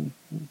liksom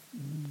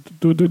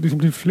det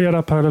blir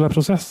flera parallella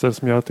processer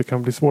som gör att det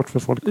kan bli svårt för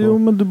folk. Jo,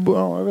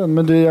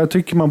 men jag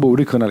tycker man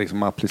borde kunna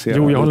liksom applicera.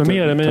 Jo, jag håller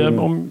med dig, men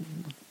om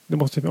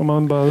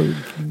man bara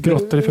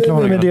grottar i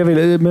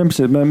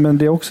förklaringen. Men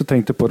det jag också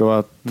tänkte på då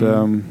att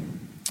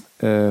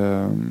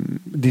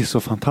det är så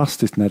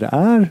fantastiskt när det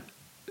är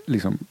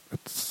liksom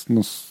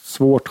någon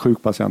svårt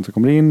sjuk patient som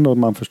kommer in och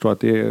man förstår att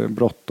det är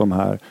bråttom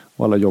här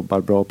och alla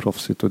jobbar bra och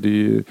proffsigt och det är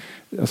ju,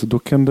 alltså då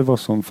kan det vara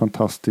sån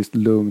fantastiskt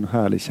lugn och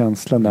härlig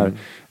känsla när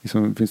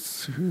liksom, det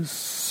finns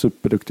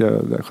superduktiga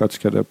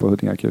sköterskor på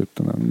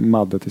Huddingeakuten,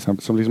 Madde till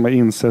exempel, som liksom har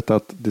insett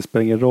att det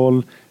spelar ingen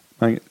roll,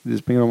 Det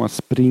spelar om man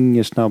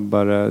springer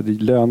snabbare.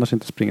 Det lönar sig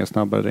inte att springa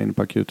snabbare där inne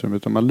på akutrummet.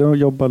 Utan man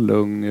jobbar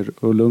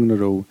lugn och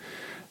ro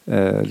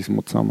liksom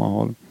åt samma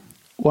håll.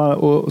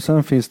 Och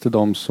sen finns det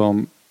de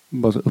som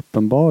bara så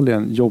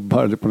uppenbarligen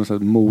jobbar på något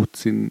sätt mot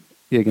sin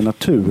egen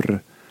natur.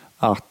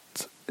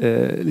 Att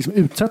liksom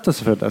utsätta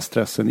sig för den där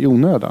stressen i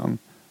onödan.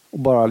 Och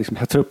bara liksom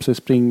hettar upp sig,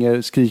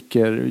 springer,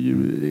 skriker.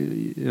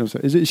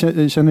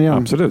 Känner igen?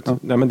 Absolut. Ja.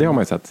 Nej, men det har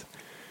man ju sett.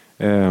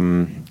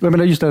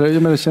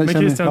 Men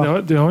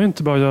Christian, det har ju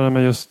inte bara att göra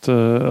med just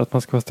att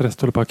man ska vara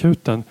stresstålig på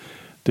akuten.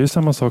 Det är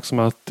samma sak som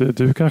att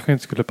du kanske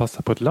inte skulle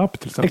passa på ett labb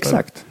till exempel.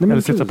 Exakt.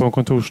 Eller sitta på en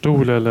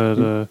kontorsstol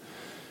eller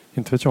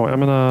inte vet jag. Jag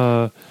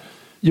menar,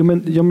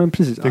 men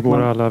precis. Det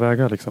går alla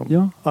vägar liksom.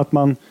 Ja,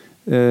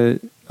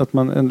 att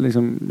man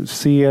liksom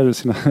ser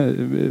sina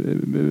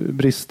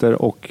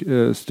brister och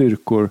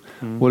styrkor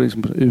och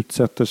liksom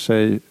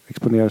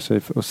exponerar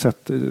sig och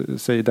sätter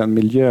sig i den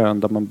miljön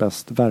där man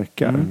bäst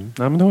verkar. Nej,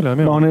 men det håller jag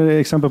med om. Har ni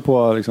exempel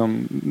på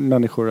liksom,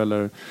 människor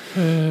eller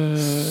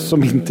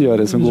som inte gör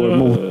det, som går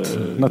mot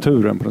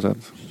naturen på något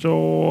sätt?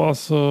 Ja,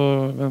 alltså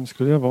vem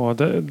skulle jag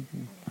vara?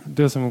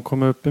 Det som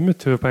kommer upp i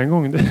mitt huvud på en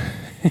gång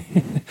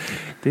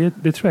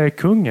det tror jag är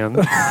kungen.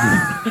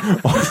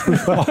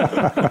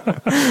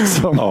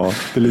 Ja,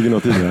 det ligger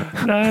något i det.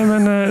 Nej,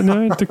 men nu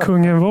har inte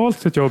kungen valt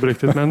sitt jobb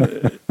riktigt, men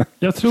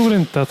jag tror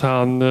inte att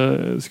han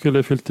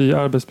skulle fyllt i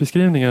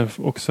arbetsbeskrivningen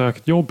och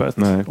sökt jobbet.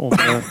 Nej.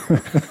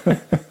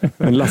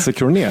 Men Lasse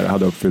Kronér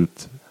hade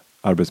uppfyllt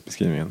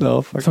arbetsbeskrivningen.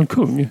 Ja, faktiskt. Som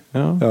kung?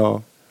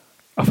 Ja.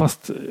 Ja,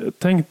 fast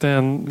tänk dig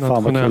en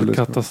nationell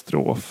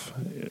katastrof.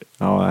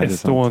 Ja,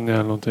 Estonia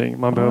eller någonting.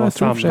 Man behöver vara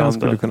samlande. Jag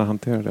skulle kunna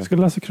hantera det.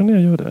 Skulle Lasse Kronér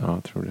göra det? Ja,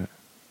 jag tror det.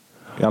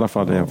 I alla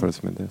fall i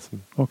jämförelse med det.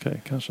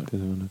 Okej, kanske.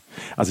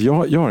 Alltså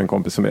jag har en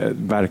kompis som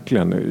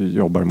verkligen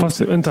jobbar mot...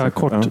 Fast vänta,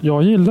 kort. Ja.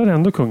 Jag gillar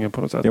ändå kungen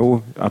på något sätt.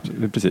 Jo,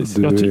 absolut, precis.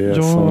 Du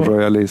är som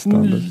royalist.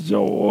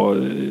 Ja,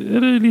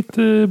 är det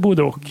lite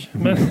både och.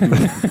 Men,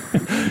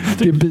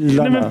 det är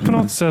bilarna. Nej, men på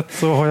något sätt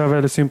så har jag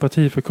väldigt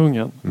sympati för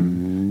kungen.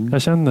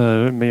 Jag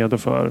känner med och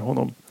för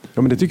honom.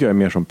 Ja, men det tycker jag är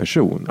mer som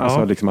person. Ja.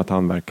 Alltså liksom att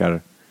han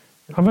verkar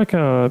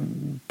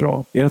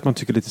bra. Är det att man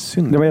tycker lite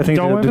synd? Ja, men jag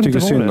tänkte att du tycker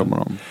synd om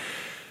honom.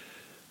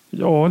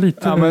 Ja, lite.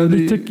 Ja, men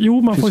lite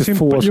man får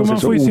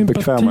ju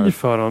sympati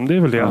för dem. Det är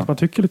väl det, att man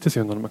tycker lite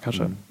synd om dem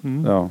kanske.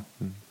 Ja.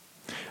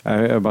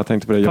 Jag bara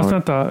tänkte på det. Fast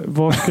vänta,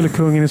 vad skulle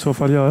kungen i så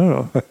fall göra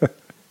då?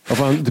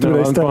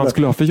 Vad han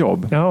skulle ha för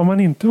jobb? Ja, om man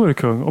inte vore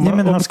kung.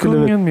 Om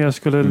kungen mer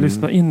skulle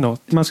lyssna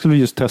inåt. Man skulle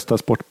just testa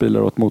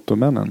sportbilar åt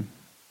motormännen.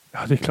 Ja,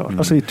 det är klart.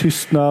 Alltså i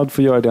tystnad,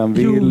 få göra det han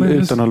vill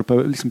utan att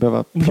liksom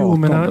behöva prata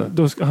om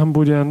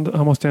det.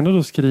 Han måste ändå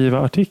då skriva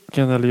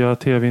artikeln eller göra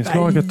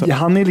tv-inslaget. Nej,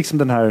 han är liksom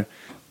den här...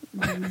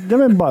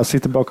 Jag bara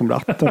sitter bakom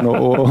ratten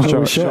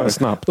och kör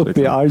snabbt. Upp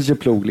i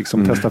Arjeplog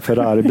liksom, testa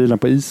Ferrari-bilen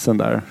på isen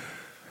där.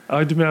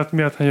 Ja, du menar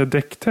med att han gör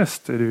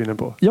däcktest är du inne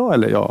på? Ja,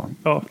 eller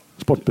ja.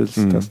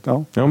 Sportbilstest.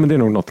 Ja, men det är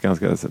nog något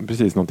ganska,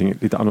 precis någonting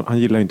lite annat. Han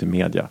gillar ju inte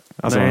media.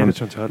 Alltså, nej, det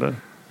tror inte jag heller.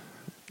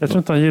 Jag tror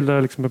inte han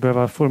gillar liksom att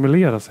behöva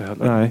formulera sig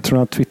heller. Nej. Tror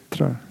han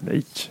twittrar?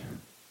 Nej.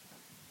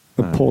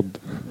 Podd.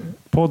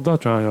 Poddar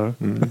tror jag han gör.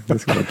 Det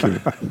skulle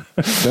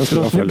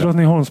vara kul.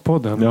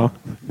 Drottningholmspodden. Ja.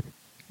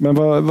 Men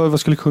vad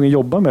skulle kungen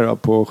jobba med då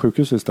på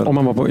sjukhuset istället? Om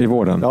han var i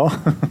vården? Ja.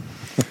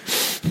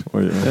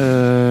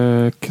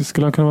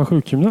 Skulle han kunna vara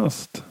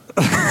sjukgymnast?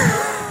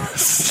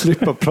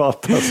 Slippa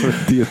prata alltså.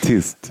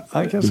 Dietist.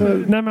 Han kanske...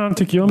 Nej, men han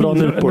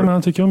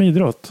tycker om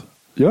idrott.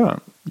 Ja.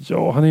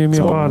 Ja, han är ju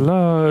med på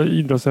alla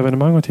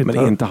idrottsevenemang och tittar.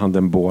 Men är inte han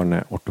den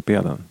borne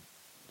ortopeden?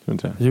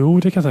 Jo,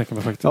 det kan jag tänka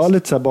mig faktiskt. Ja,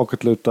 lite så här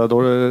bakåtlutad.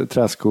 Då är det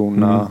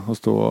träskorna och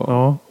stå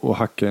och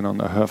hacka i någon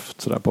där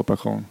höft sådär på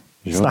operation.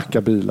 Ja.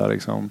 Snacka bilar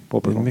liksom. Det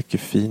är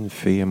mycket fin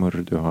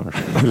femur du har.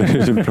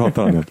 Du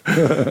pratar om det.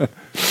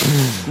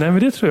 Nej, men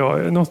det tror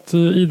jag. Något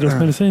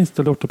idrottsmedicinskt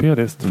eller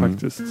ortopediskt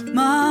faktiskt.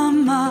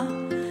 Mamma,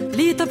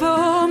 lita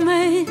på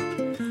mig.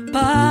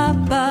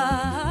 Pappa.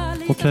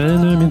 Okej,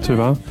 nu är min tur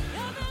va?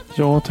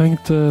 Jag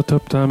tänkte ta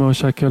upp det här med att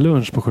käka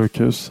lunch på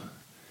sjukhus.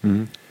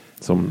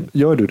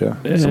 Gör du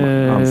det som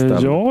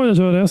anställd? Ja, jag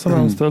gör det som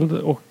anställd.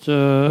 Och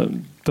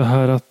det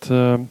här att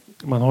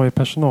man har ju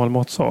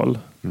personalmatsal.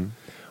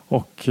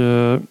 Och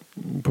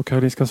på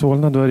Karolinska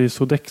Solna då är det ju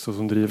Sodexo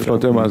som driver.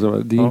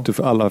 Förlåt, det är inte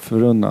för alla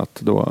förunnat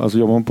då. Alltså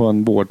jobbar man på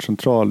en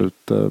vårdcentral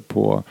ute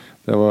på,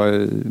 det var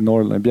i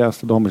Norrland, i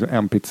Bjästa, då har man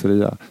en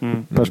pizzeria.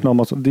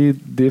 Personalmatsal,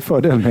 det är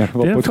fördel med att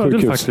vara på ett sjukhus. Det är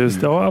fördel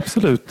faktiskt, ja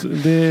absolut.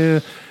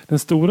 Den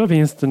stora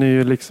vinsten är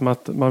ju liksom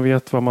att man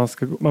vet vad man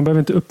ska gå. Man behöver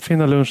inte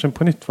uppfinna lunchen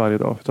på nytt varje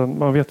dag. Utan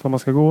man vet var man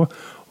ska gå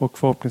och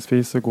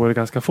förhoppningsvis så går det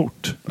ganska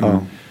fort.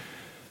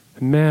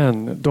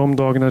 Men de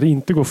dagarna det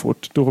inte går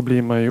fort, då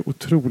blir man ju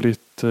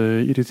otroligt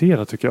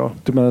irriterad tycker jag.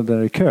 Du menar där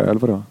är kö eller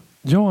vadå?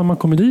 Ja, man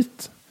kommer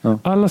dit.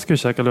 Alla ska ju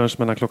käka lunch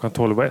mellan klockan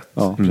 12 och 1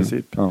 i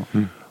princip.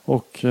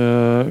 Och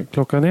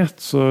klockan 1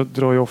 så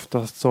drar ju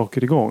oftast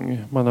saker igång.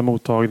 Man har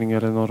mottagning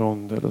eller någon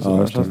rond eller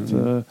så. Så att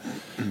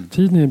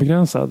tiden är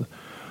begränsad.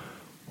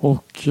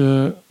 Och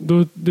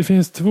då, det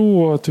finns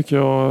två, tycker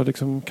jag,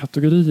 liksom,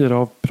 kategorier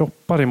av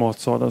proppar i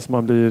matsalen som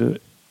man blir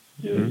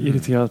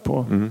irriterad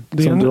på.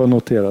 Som du har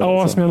noterat?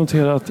 Ja, som jag har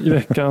noterat i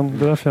veckan.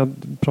 Det är därför jag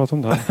pratar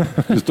om det här.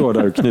 Du står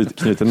där och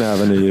knyter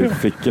näven i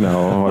fickorna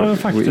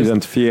och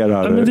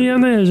identifierar det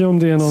ena är ju om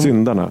det är någon,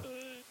 syndarna.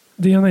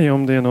 Det ena är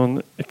om det är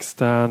någon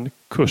extern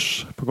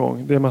kurs på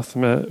gång. Det är massor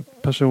med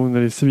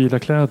personer i civila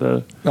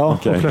kläder. Ja,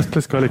 och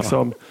plötsligt ska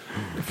liksom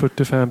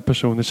 45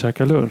 personer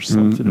käka lunch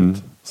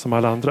samtidigt som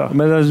alla andra.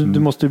 Men du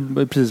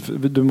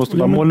måste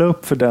bara måla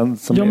upp för den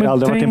som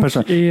aldrig varit en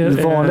person.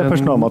 Vanliga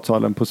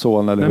personalmatsalen på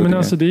Solna eller nej, men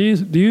alltså det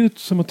är ju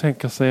som att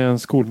tänka sig en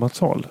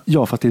skolmatsal.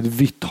 Ja, fast det är ett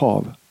vitt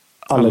hav.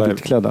 Alla är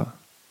vitklädda.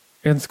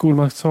 En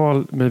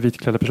skolmatsal med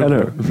vitklädda personer.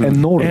 Eller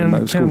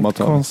enorm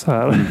skolmatsal.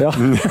 Konsert. Ja.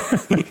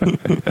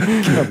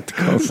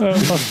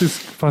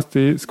 fast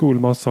i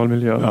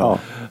skolmatsalmiljö.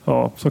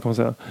 Ja, så kan man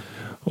säga.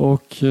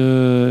 Och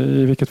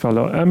i vilket fall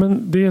då?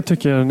 Men det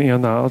tycker jag är den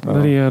ena. Att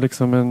när det är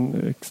liksom en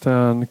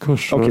extern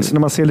kurs. Okej, så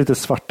när man ser lite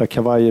svarta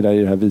kavajer där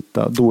i det här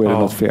vita, då är det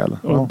något fel.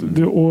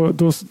 Och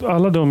då,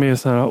 alla de är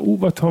så här,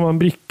 vad tar man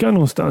brickan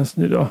någonstans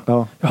nu då?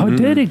 Ja,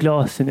 där är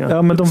glasen.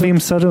 Ja, men de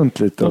vimsar runt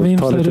lite. De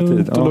vimsar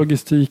runt och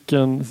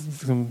logistiken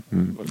liksom,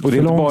 och det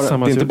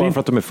är inte bara för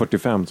att de är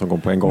 45 som går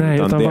på en gång.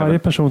 Nej, utan varje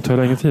person tar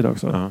längre tid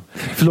också.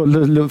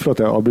 Förlåt,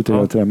 jag avbryter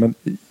hela tiden. Men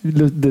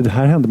det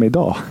här hände mig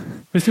idag.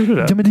 Visst gjorde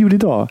det? Ja, men det gjorde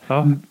idag.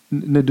 Ja.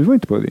 Nej, du var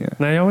inte på det.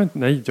 Nej,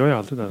 jag är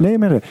alltid där. Nej,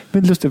 men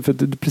lustigt,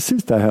 för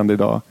precis det här hände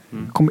idag.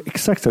 Kom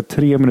exakt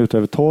 3 minuter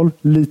över 12,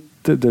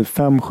 lite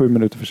 5-7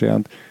 minuter för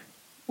sent.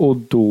 Och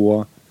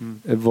då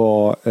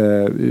var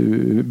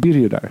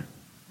Birger där.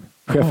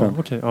 Chefen.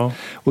 Okay, ja.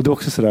 Och det är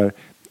också sådär,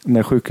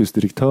 när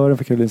sjukhusdirektören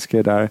för Karolinska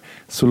är där,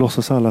 så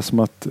låtsas alla som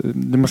att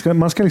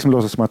man ska liksom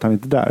låtsas som att han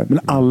inte är där. Men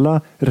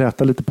alla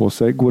rätar lite på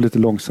sig, går lite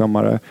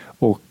långsammare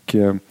och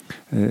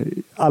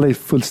alla är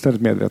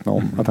fullständigt medvetna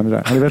om att han är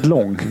där. Han är väldigt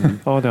lång.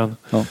 Ja, det är han.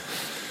 Ja.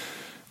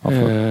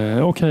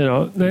 Okej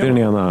då. Det är den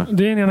ena.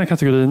 Det är den ena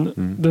kategorin.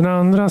 Den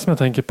andra som jag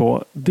tänker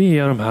på, det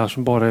är de här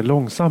som bara är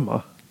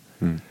långsamma.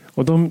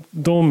 Och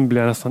de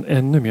blir jag nästan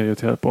ännu mer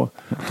irriterad på.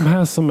 De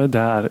här som är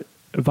där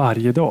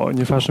varje dag,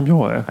 ungefär som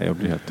jag är. Jag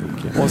blir helt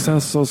tokig. Och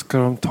sen så ska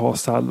de ta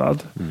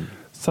sallad.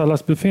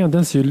 Salladsbuffén,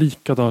 den ser ju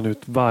likadan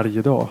ut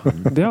varje dag.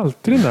 Det är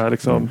alltid den där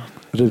liksom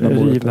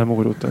rivna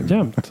moroten.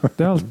 Jämt.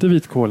 Det är alltid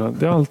vitkålen.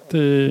 Det är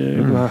alltid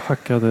de här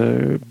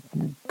hackade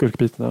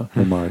gurkbitarna.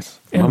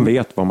 Man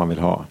vet vad man vill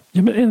ha.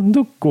 Ja, men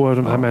ändå går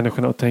de här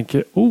människorna och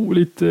tänker,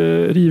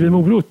 lite riven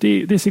morot,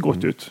 det ser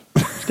gott ut.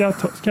 Ska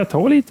jag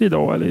ta lite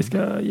idag? Eller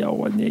ska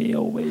jag,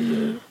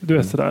 du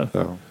är sådär.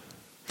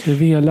 Det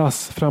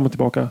velas fram och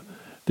tillbaka.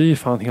 Det är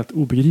fan helt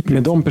obegripligt.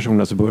 Med de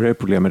personerna så börjar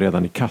problemet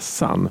redan i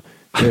kassan.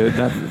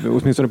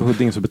 Åtminstone på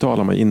Huddinge så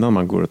betalar man innan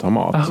man går och tar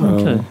mat.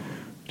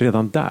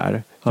 Redan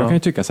där. Jag kan ju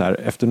tycka så här,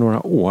 efter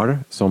några år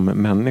som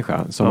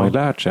människa som har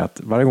lärt sig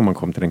att varje gång man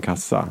kommer till en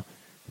kassa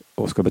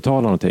och ska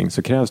betala någonting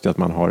så krävs det att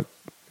man har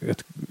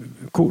ett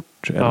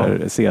kort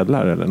eller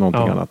sedlar eller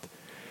någonting annat.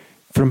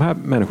 För de här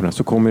människorna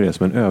så kommer det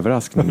som en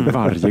överraskning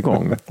varje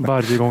gång.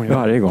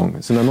 Varje gång.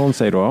 Så när någon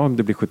säger då,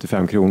 det blir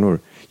 75 kronor.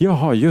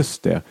 Jaha,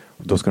 just det.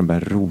 Och då ska de börja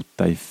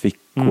rota i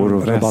fickor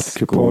och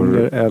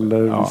väskor.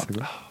 Eller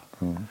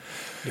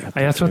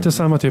jag tror att det är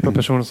samma typ av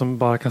personer som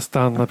bara kan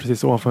stanna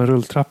precis ovanför en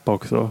rulltrappa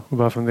också och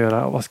bara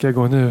fundera, vad ska jag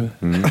gå nu?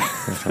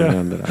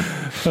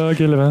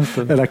 Höger eller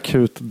vänster? Eller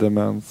akut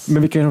demens.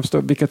 Men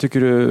vilka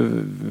tycker du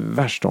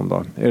värst om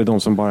då? Är det de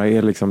som bara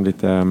är liksom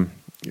lite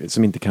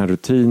som inte kan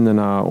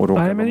rutinerna och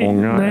råkar vara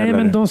många? Nej, eller?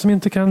 Men de som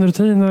inte kan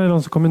rutinerna är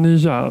de som kommer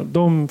nya.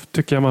 De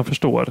tycker jag man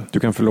förstår. Du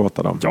kan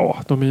förlåta dem? Ja,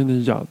 de är ju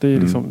nya. Det är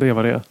liksom, det är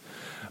vad det är.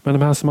 Men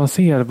de här som man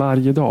ser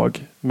varje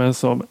dag men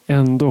som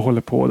ändå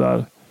håller på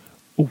där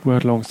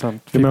oerhört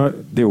långsamt.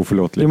 Det är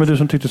oförlåtligt. Ja, men du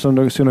som tyckte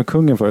som Syn och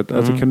kungen förut.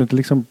 Alltså, kan du inte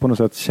liksom på något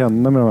sätt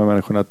känna med de här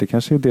människorna att det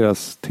kanske är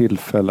deras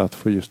tillfälle att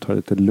få just ha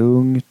lite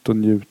lugnt och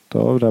njuta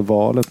av det här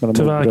valet?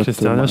 Tyvärr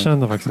Christian, jag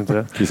känner faktiskt inte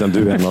det. Christian,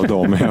 du är en av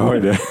dem. Jag hör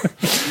det.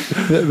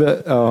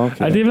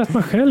 Nej, det är väl att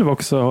man själv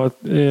också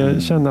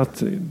känner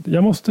att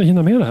jag måste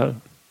hinna med det här.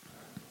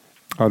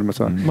 Ja, det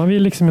måste. Man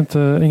vill liksom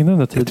inte ägna den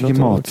där tiden.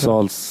 Jag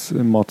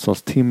tycker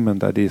matsalstimmen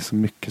där det är så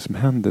mycket som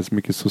händer, så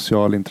mycket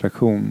social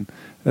interaktion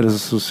eller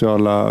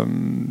sociala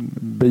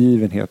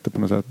begivenheter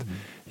på något sätt.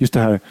 Just det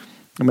här,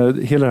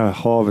 hela det här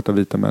havet av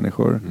vita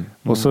människor.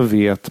 Och så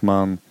vet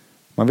man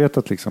vet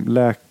att liksom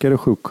läkare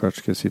och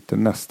sjuksköterskor sitter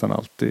nästan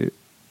alltid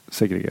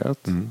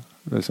segregerat.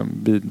 Liksom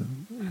vid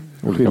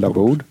skilda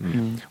bord.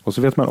 Och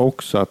så vet man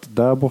också att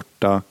där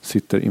borta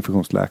sitter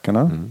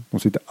infektionsläkarna. De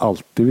sitter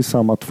alltid vid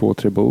samma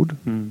 2-3 bord.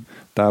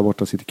 Där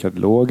borta sitter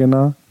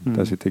kardiologerna.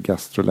 Där sitter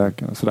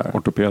gastroläkarna. Sådär.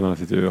 Ortopederna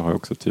har ju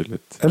också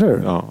tydligt.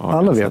 Eller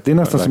alla vet. Det är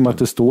nästan som att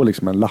det står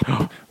liksom en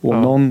lapp. Och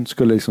om någon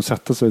skulle liksom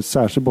sätta sig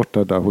särskilt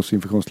borta där hos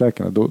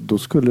infektionsläkarna. Då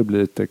skulle det bli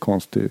lite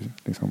konstigt.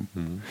 Liksom.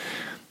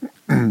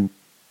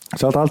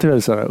 Så att allt är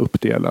väldigt sådär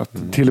uppdelat.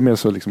 Till och med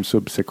så liksom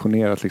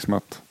subsektionerat. Liksom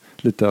att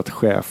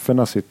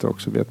cheferna sitter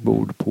också vid ett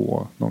bord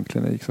på någon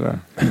klinik. Sådär.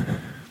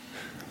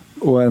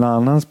 Och en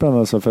annan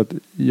spännande sak, för att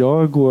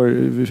jag går,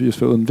 just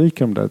för att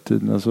undvika de där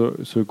tiderna,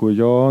 så går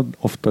jag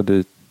ofta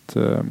dit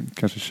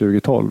kanske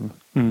 2012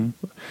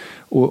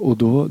 Och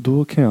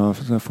då kan jag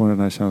få den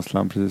här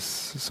känslan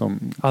precis som...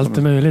 Allt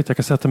är möjligt, jag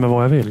kan sätta mig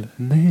var jag vill.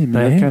 Nej,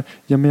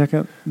 men jag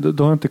kan,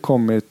 då har jag inte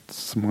kommit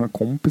så många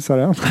kompisar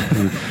än.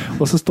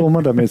 Och så står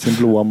man där med sin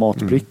blåa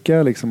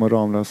matbricka liksom, och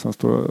Ramlösan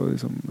står och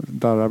liksom,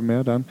 darrar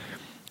med den.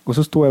 Och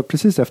så står jag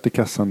precis efter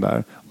kassan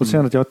där och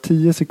känner att jag har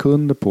 10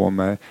 sekunder på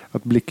mig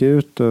att blicka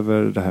ut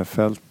över det här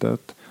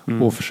fältet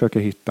och försöka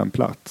hitta en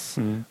plats.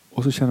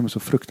 Och så känner jag mig så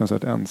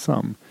fruktansvärt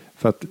ensam.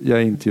 För att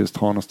jag inte just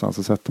har någonstans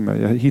att sätta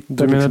mig. Jag hittar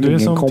du menar liksom du är ingen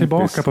som kompis.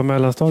 Tillbaka på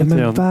mellanstadiet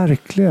igen?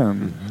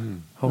 Verkligen.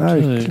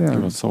 Verkligen.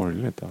 Det var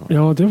sorgligt.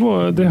 Ja,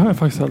 det har jag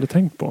faktiskt aldrig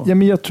tänkt på. Ja,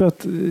 men jag tror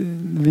att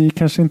vi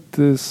kanske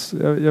inte...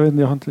 Jag vet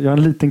inte, jag har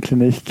en liten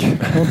klinik.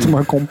 Jag har inte så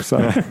många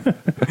kompisar.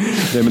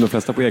 Nej, men de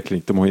flesta på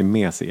klinik, de har ju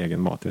med sig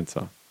egen mat, är det inte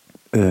så?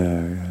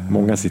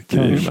 Många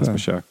sitter ju mest på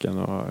köken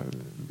och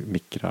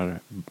mikrar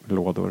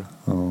lådor.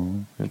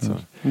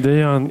 Det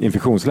är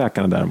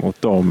infektionsläkarna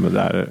däremot, de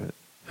där...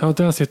 Ja,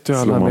 där sitter ju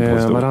alla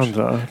med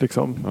varandra.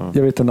 Liksom. Ja.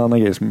 Jag vet en annan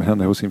grej som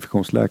händer hos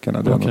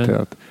infektionsläkarna. Det har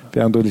noterat. Vi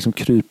har ändå liksom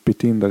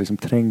krypit in där, liksom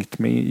trängt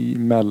med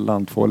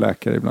mellan 2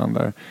 läkare ibland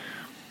där.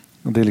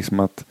 Och det är liksom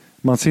att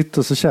man sitter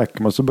och så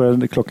käkar man, så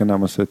börjar klockan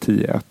närma sig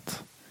 10:01.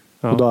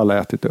 Och då har alla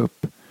ätit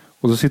upp.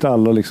 Och så sitter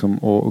alla liksom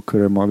och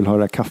kurrar, man vill ha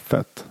det där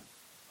kaffet.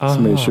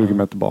 Som är 20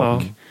 meter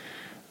bak.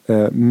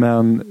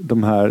 Men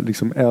de här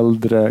liksom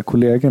äldre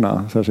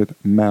kollegorna, särskilt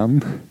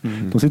män,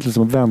 de sitter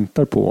liksom och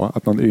väntar på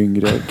att någon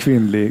yngre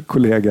kvinnlig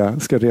kollega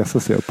ska resa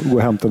sig upp och gå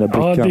och hämta den där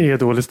brickan. Ja, det är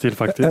dålig stil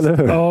faktiskt. Eller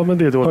hur? Ja, men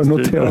det är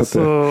dålig stil.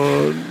 Alltså,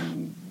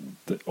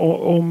 det?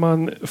 Om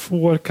man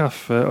får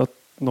kaffe att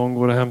någon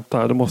går och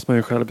hämtar, då måste man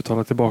ju själv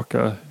betala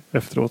tillbaka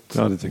efteråt.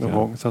 Ja, det tycker jag.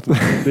 Gång. Så att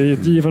det är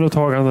ett givande och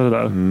tagande det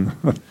där.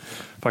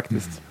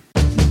 Faktiskt.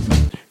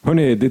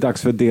 Hörrni, det är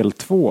dags för del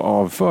 2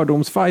 av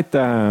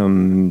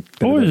Fördomsfighten.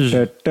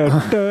 Oj! Den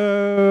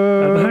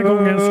här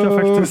gången ska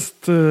jag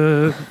faktiskt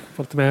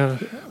få lite mer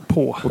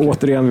på.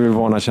 Återigen vill vi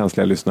varna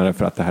känsliga lyssnare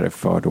för att det här är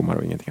fördomar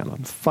och ingenting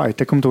annat. Fight,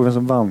 jag kommer inte ihåg vem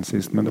som vann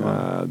sist. Men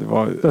det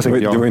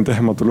var inte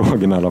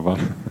hematologen i alla fall.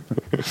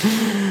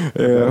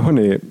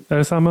 Hörrni, är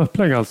det samma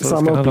upplägg alltså?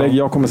 Samma upplägg,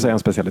 jag kommer säga en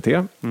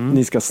specialitet.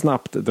 Ni ska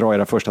snabbt dra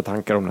era första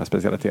tankar om den här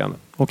specialiteten.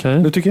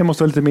 Okej. Nu tycker jag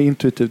måste vara lite mer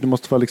intuitivt. Du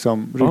måste vara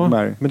liksom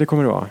ryggmärg. Ja, men det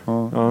kommer det vara.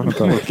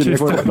 Det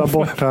får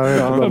bort här.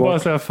 Jag bara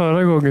säga,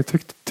 förra gången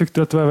tyckte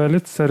du att det var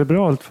väldigt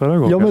cerebralt förra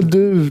gången. Ja, men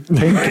du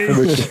tänker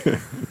för mycket.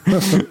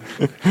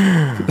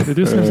 Det är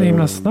du som är så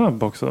himla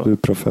snabb också. Du är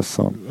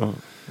professorn.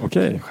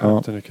 Okej.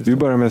 Vi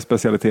börjar med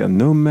specialitet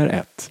nummer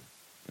 1.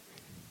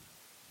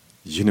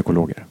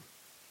 Gynekologer.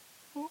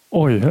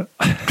 Oj.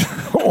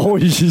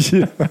 Oj.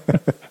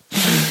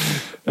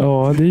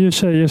 Ja, det är ju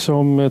tjejer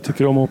som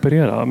tycker om att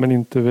operera men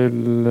inte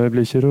vill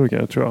bli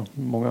kirurger, tror jag.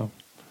 Många.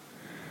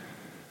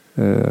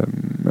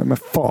 Med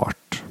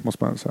fart,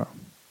 måste man säga.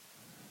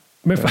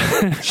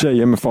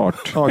 Tjejer med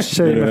fart. Ja,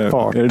 tjejer med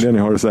fart. Är det ni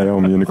har att säga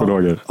om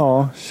gynekologer?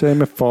 Ja, tjejer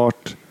med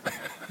fart.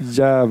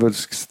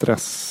 Djävulsk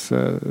stress.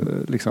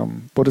 Liksom.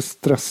 Både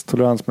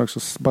stresstolerans men också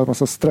bara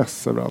massa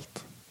stress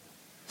överallt.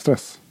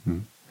 Stress.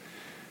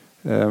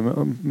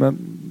 Men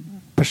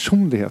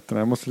personligheterna,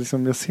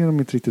 jag ser dem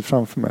inte riktigt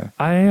framför mig.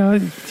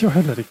 Nej, jag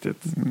heller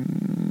riktigt.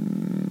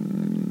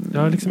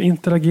 Jag har liksom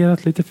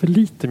interagerat lite för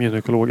lite med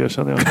gynekologer,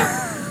 känner jag.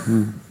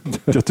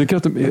 Jag tycker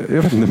att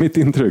jag vet inte, mitt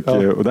intryck,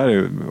 och där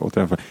är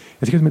återigen,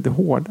 jag tycker att de är lite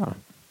hårda.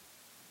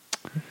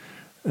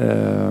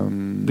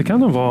 Det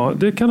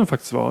kan de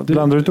faktiskt vara.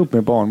 Blandar du inte upp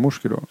med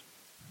barnmorskor då?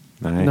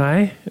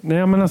 Nej,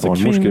 men alltså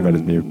barnmorskor är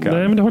väldigt mjuka.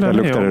 Nej, men det håller jag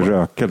med om. Där luktar det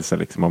rökelse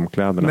liksom om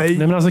kläderna. Nej,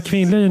 men alltså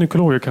kvinnliga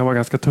gynekologer kan vara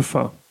ganska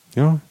tuffa.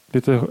 Ja.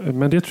 Lite,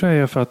 men det tror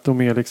jag är för att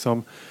de är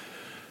liksom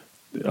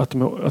att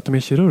de är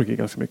kirurger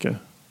ganska mycket.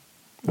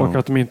 Och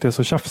att de inte är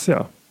så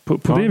tjafsiga. På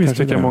det viset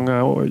tycker jag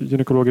många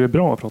gynekologer är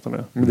bra att prata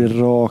med. Men det är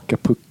raka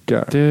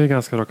puckar. Det är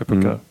ganska raka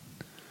puckar.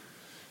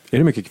 Är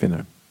det mycket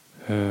kvinnor?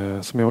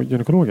 Som är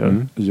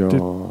gynekologer? Ja,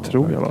 det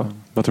tror jag, va?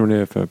 Vad tror ni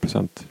är för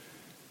procent?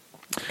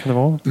 Kan det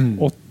vara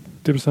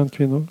 80%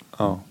 kvinnor?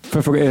 Ja. Får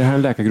jag fråga, är det här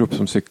en läkargrupp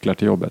som cyklar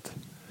till jobbet?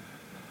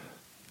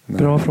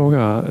 Bra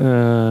fråga.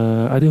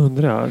 Det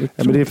undrar jag.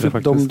 Men det är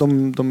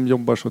för de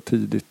jobbar så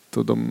tidigt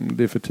och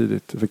det är för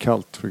tidigt, för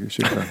kallt för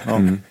cykla. Ja.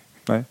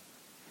 Nej.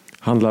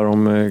 Handlar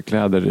om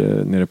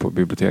kläder nere på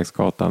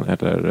Biblioteksgatan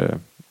eller?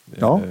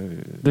 Ja,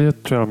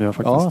 det tror jag de gör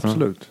faktiskt. Ja,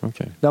 absolut.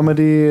 Okay. Ja, men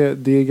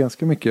det är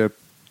ganska mycket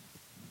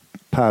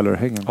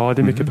pärlörhängen. Ja,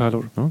 det är mycket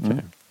pärlor. Okay.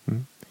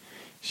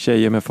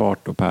 Tjejer med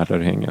fart och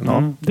pärlörhängen.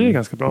 Ja, det är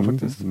ganska bra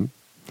faktiskt.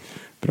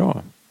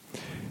 Bra.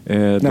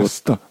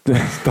 Nästa.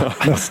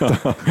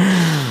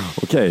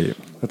 Okej. Okay.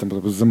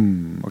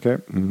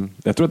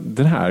 Jag tror att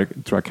den här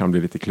kan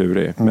bli lite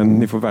klurig. Men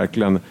ni får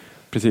verkligen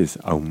precis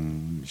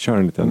kör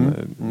en liten.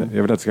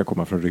 Jag vill att det ska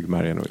komma från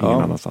ryggmärgen och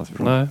ingen annanstans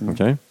ifrån.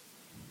 Okay.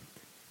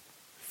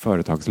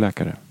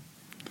 Företagsläkare.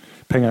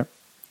 Pengar.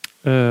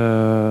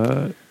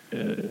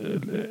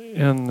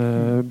 En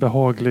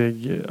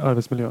behaglig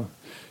arbetsmiljö.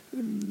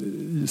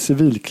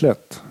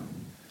 Civilklätt.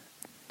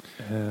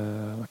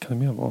 Vad kan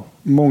det mer vara?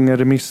 Många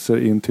remisser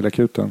in till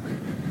akuten.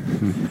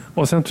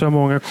 Och sen tror jag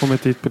många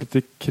kommit dit på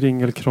lite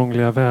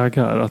kringelkrångliga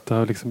vägar. Att det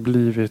har liksom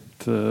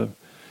blivit...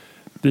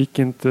 Det gick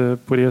inte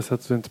på det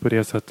sättet och inte på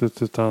det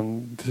sättet.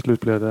 Utan till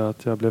slut blev det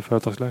att jag blev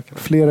företagsläkare.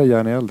 Flera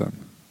järn i elden.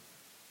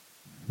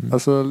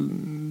 Alltså,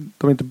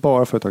 de är inte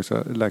bara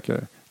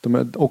företagsläkare. De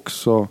är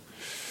också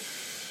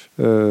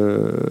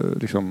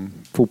liksom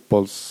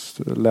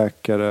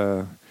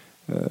fotbollsläkare.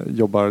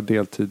 Jobbar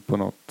deltid på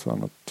något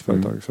annat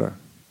företag. Sådär.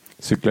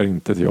 Cyklar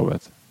inte till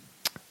jobbet?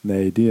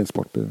 Nej, det är en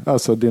sportbil.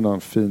 Alltså det är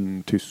någon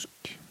fin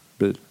tysk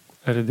bil.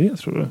 Är det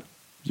tror du?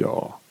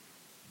 Ja.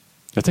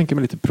 Jag tänker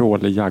mig lite Pro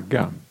eller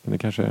Jagga. Men det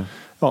kanske...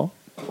 Ja.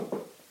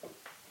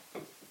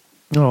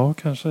 Ja,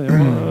 kanske.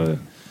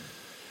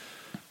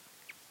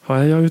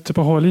 Jag är ute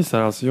på halis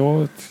här.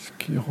 Alltså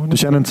du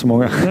känner inte så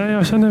många? Nej,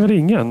 jag känner väl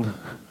ingen.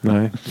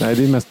 Nej, det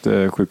är mest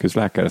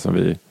sjukhusläkare som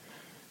vi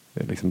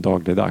liksom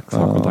dagligdags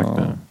har kontakt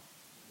med.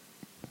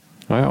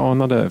 Ja, jag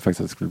anade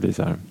faktiskt att det skulle bli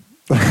så här.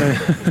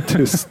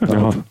 Tyst.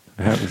 Ja,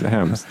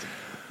 hemskt.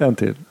 En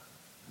till.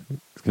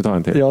 Ska vi ta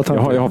en till? Jag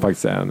har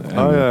faktiskt en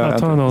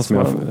som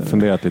jag har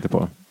funderat lite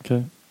på.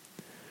 Okej.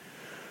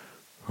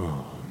 Är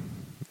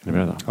ni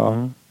beredda?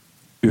 Ja.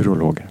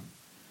 Urologer.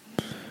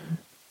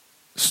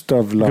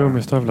 Stövlar.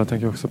 Gummistövlar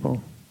tänker jag också på.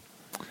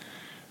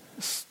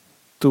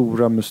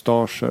 Stora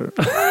mustascher.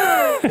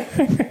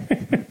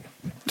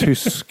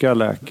 Tyska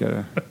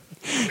läkare.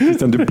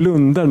 Du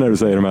blundar när du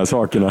säger de här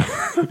sakerna.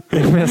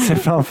 Men jag ser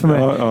framför mig.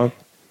 Ja,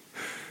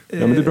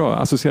 men det är bra.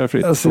 Associera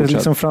fritt. Jag ser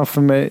liksom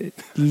framför mig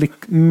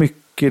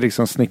mycket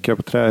liksom snickare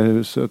på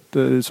trähuset,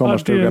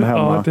 sommarstugan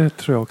hemma. Ja, det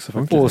tror jag också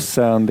faktiskt. Och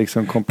sen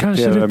liksom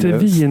komplettera kanske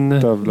lite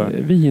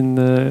med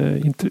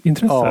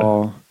vinintresse.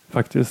 Ja.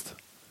 Faktiskt.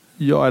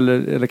 Ja,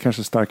 eller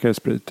kanske starkare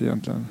sprit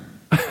egentligen.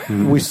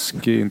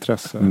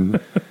 Whiskyintresse.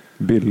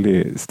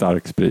 Billig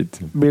stark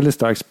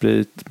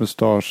sprit,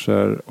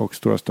 mustascher och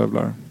stora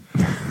stövlar.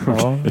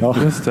 Ja,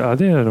 just det. Ja,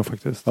 det är det nog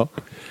faktiskt. Ja.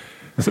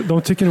 Så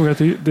de tycker nog att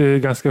det är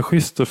ganska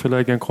schysst att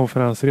förlägga en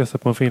konferensresa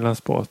på en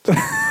Finlandsbåt.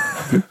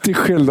 Till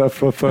skillnad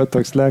från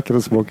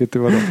företagsläkare som åker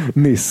till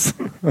Nice.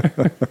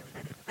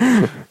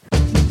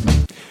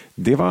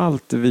 Det var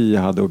allt vi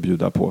hade att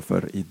bjuda på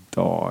för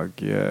idag.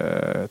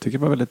 Jag tycker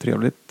det var väldigt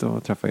trevligt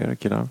att träffa er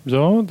killar.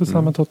 Ja,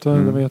 detsamma Totte.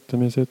 Det var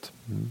jättemysigt.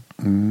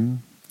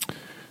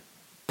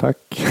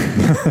 Tack.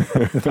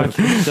 Tack.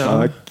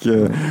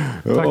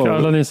 Tack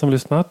alla ni som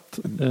lyssnat.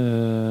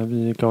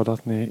 Vi är glada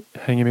att ni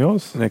hänger med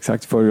oss.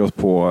 Exakt, följ oss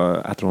på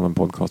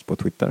 @rondenpodcast på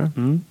Twitter.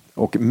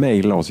 Och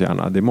mejla oss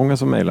gärna. Det är många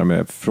som mejlar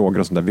med frågor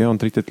och sånt där. Vi har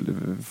inte riktigt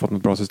fått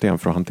något bra system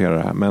för att hantera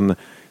det här. Men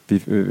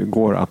vi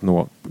går att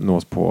nå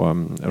oss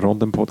på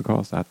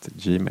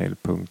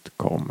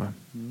rondenpodcast@gmail.com.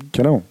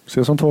 Kanon.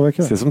 Ses om 2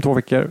 veckor. Ses om 2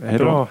 veckor. Hej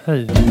då. Bra,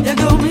 hej. Jag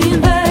går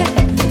min väg,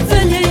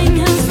 följer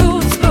ingens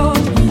fotspår.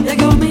 Jag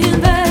går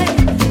min väg,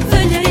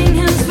 följer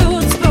ingens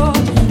fotspår.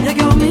 Jag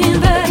går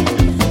min väg,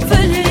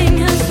 följer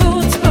ingens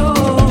fotspår.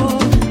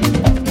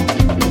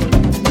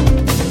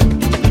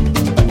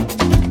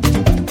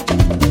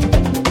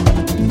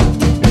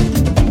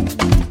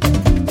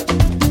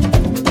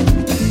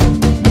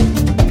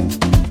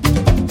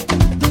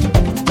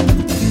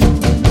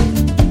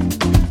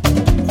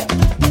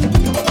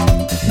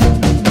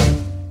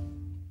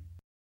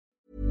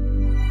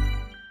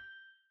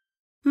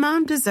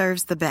 Mom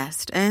deserves the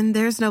best, and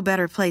there's no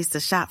better place to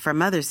shop for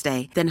Mother's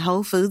Day than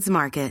Whole Foods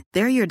Market.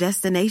 They're your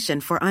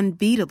destination for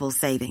unbeatable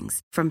savings,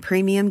 from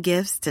premium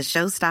gifts to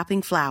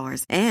show-stopping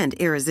flowers and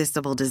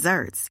irresistible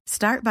desserts.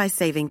 Start by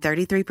saving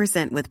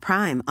 33% with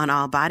Prime on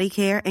all body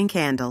care and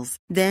candles.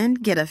 Then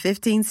get a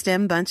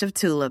 15-stem bunch of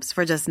tulips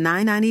for just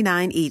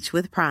 $9.99 each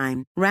with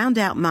Prime. Round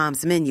out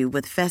Mom's menu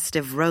with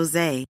festive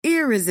rosé,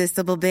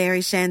 irresistible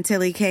berry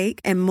chantilly cake,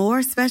 and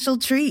more special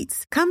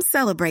treats. Come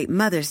celebrate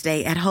Mother's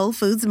Day at Whole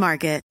Foods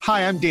Market.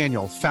 Hi, I'm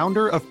Daniel,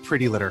 founder of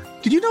Pretty Litter.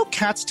 Did you know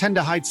cats tend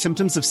to hide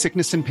symptoms of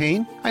sickness and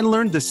pain? I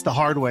learned this the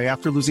hard way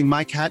after losing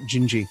my cat,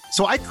 Gingy.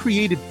 So I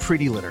created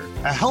Pretty Litter,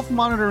 a health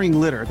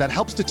monitoring litter that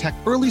helps detect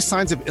early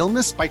signs of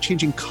illness by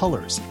changing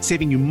colors,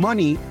 saving you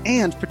money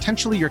and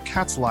potentially your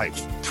cat's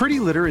life. Pretty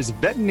Litter is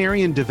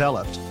veterinarian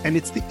developed, and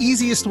it's the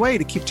easiest way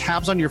to keep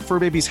tabs on your fur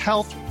baby's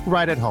health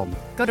right at home.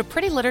 Go to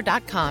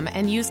prettylitter.com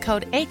and use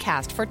code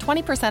ACAST for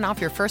 20%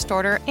 off your first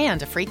order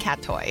and a free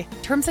cat toy.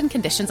 Terms and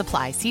conditions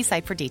apply. See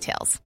site for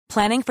details.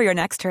 Planning for your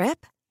next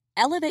trip?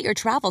 Elevate your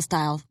travel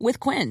style with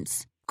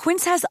Quince.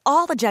 Quince has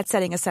all the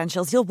jet-setting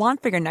essentials you'll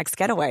want for your next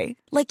getaway,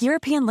 like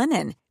European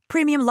linen,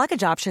 premium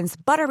luggage options,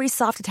 buttery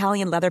soft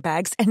Italian leather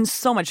bags, and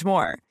so much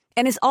more.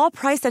 And is all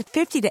priced at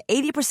 50 to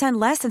 80%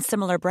 less than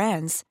similar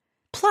brands.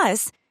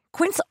 Plus,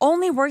 Quince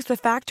only works with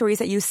factories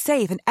that use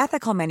safe and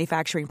ethical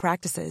manufacturing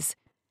practices.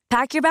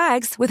 Pack your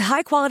bags with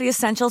high-quality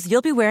essentials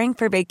you'll be wearing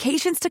for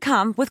vacations to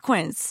come with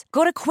Quince.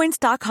 Go to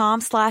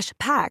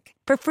quince.com/pack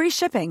for free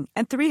shipping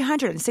and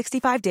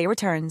 365-day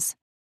returns.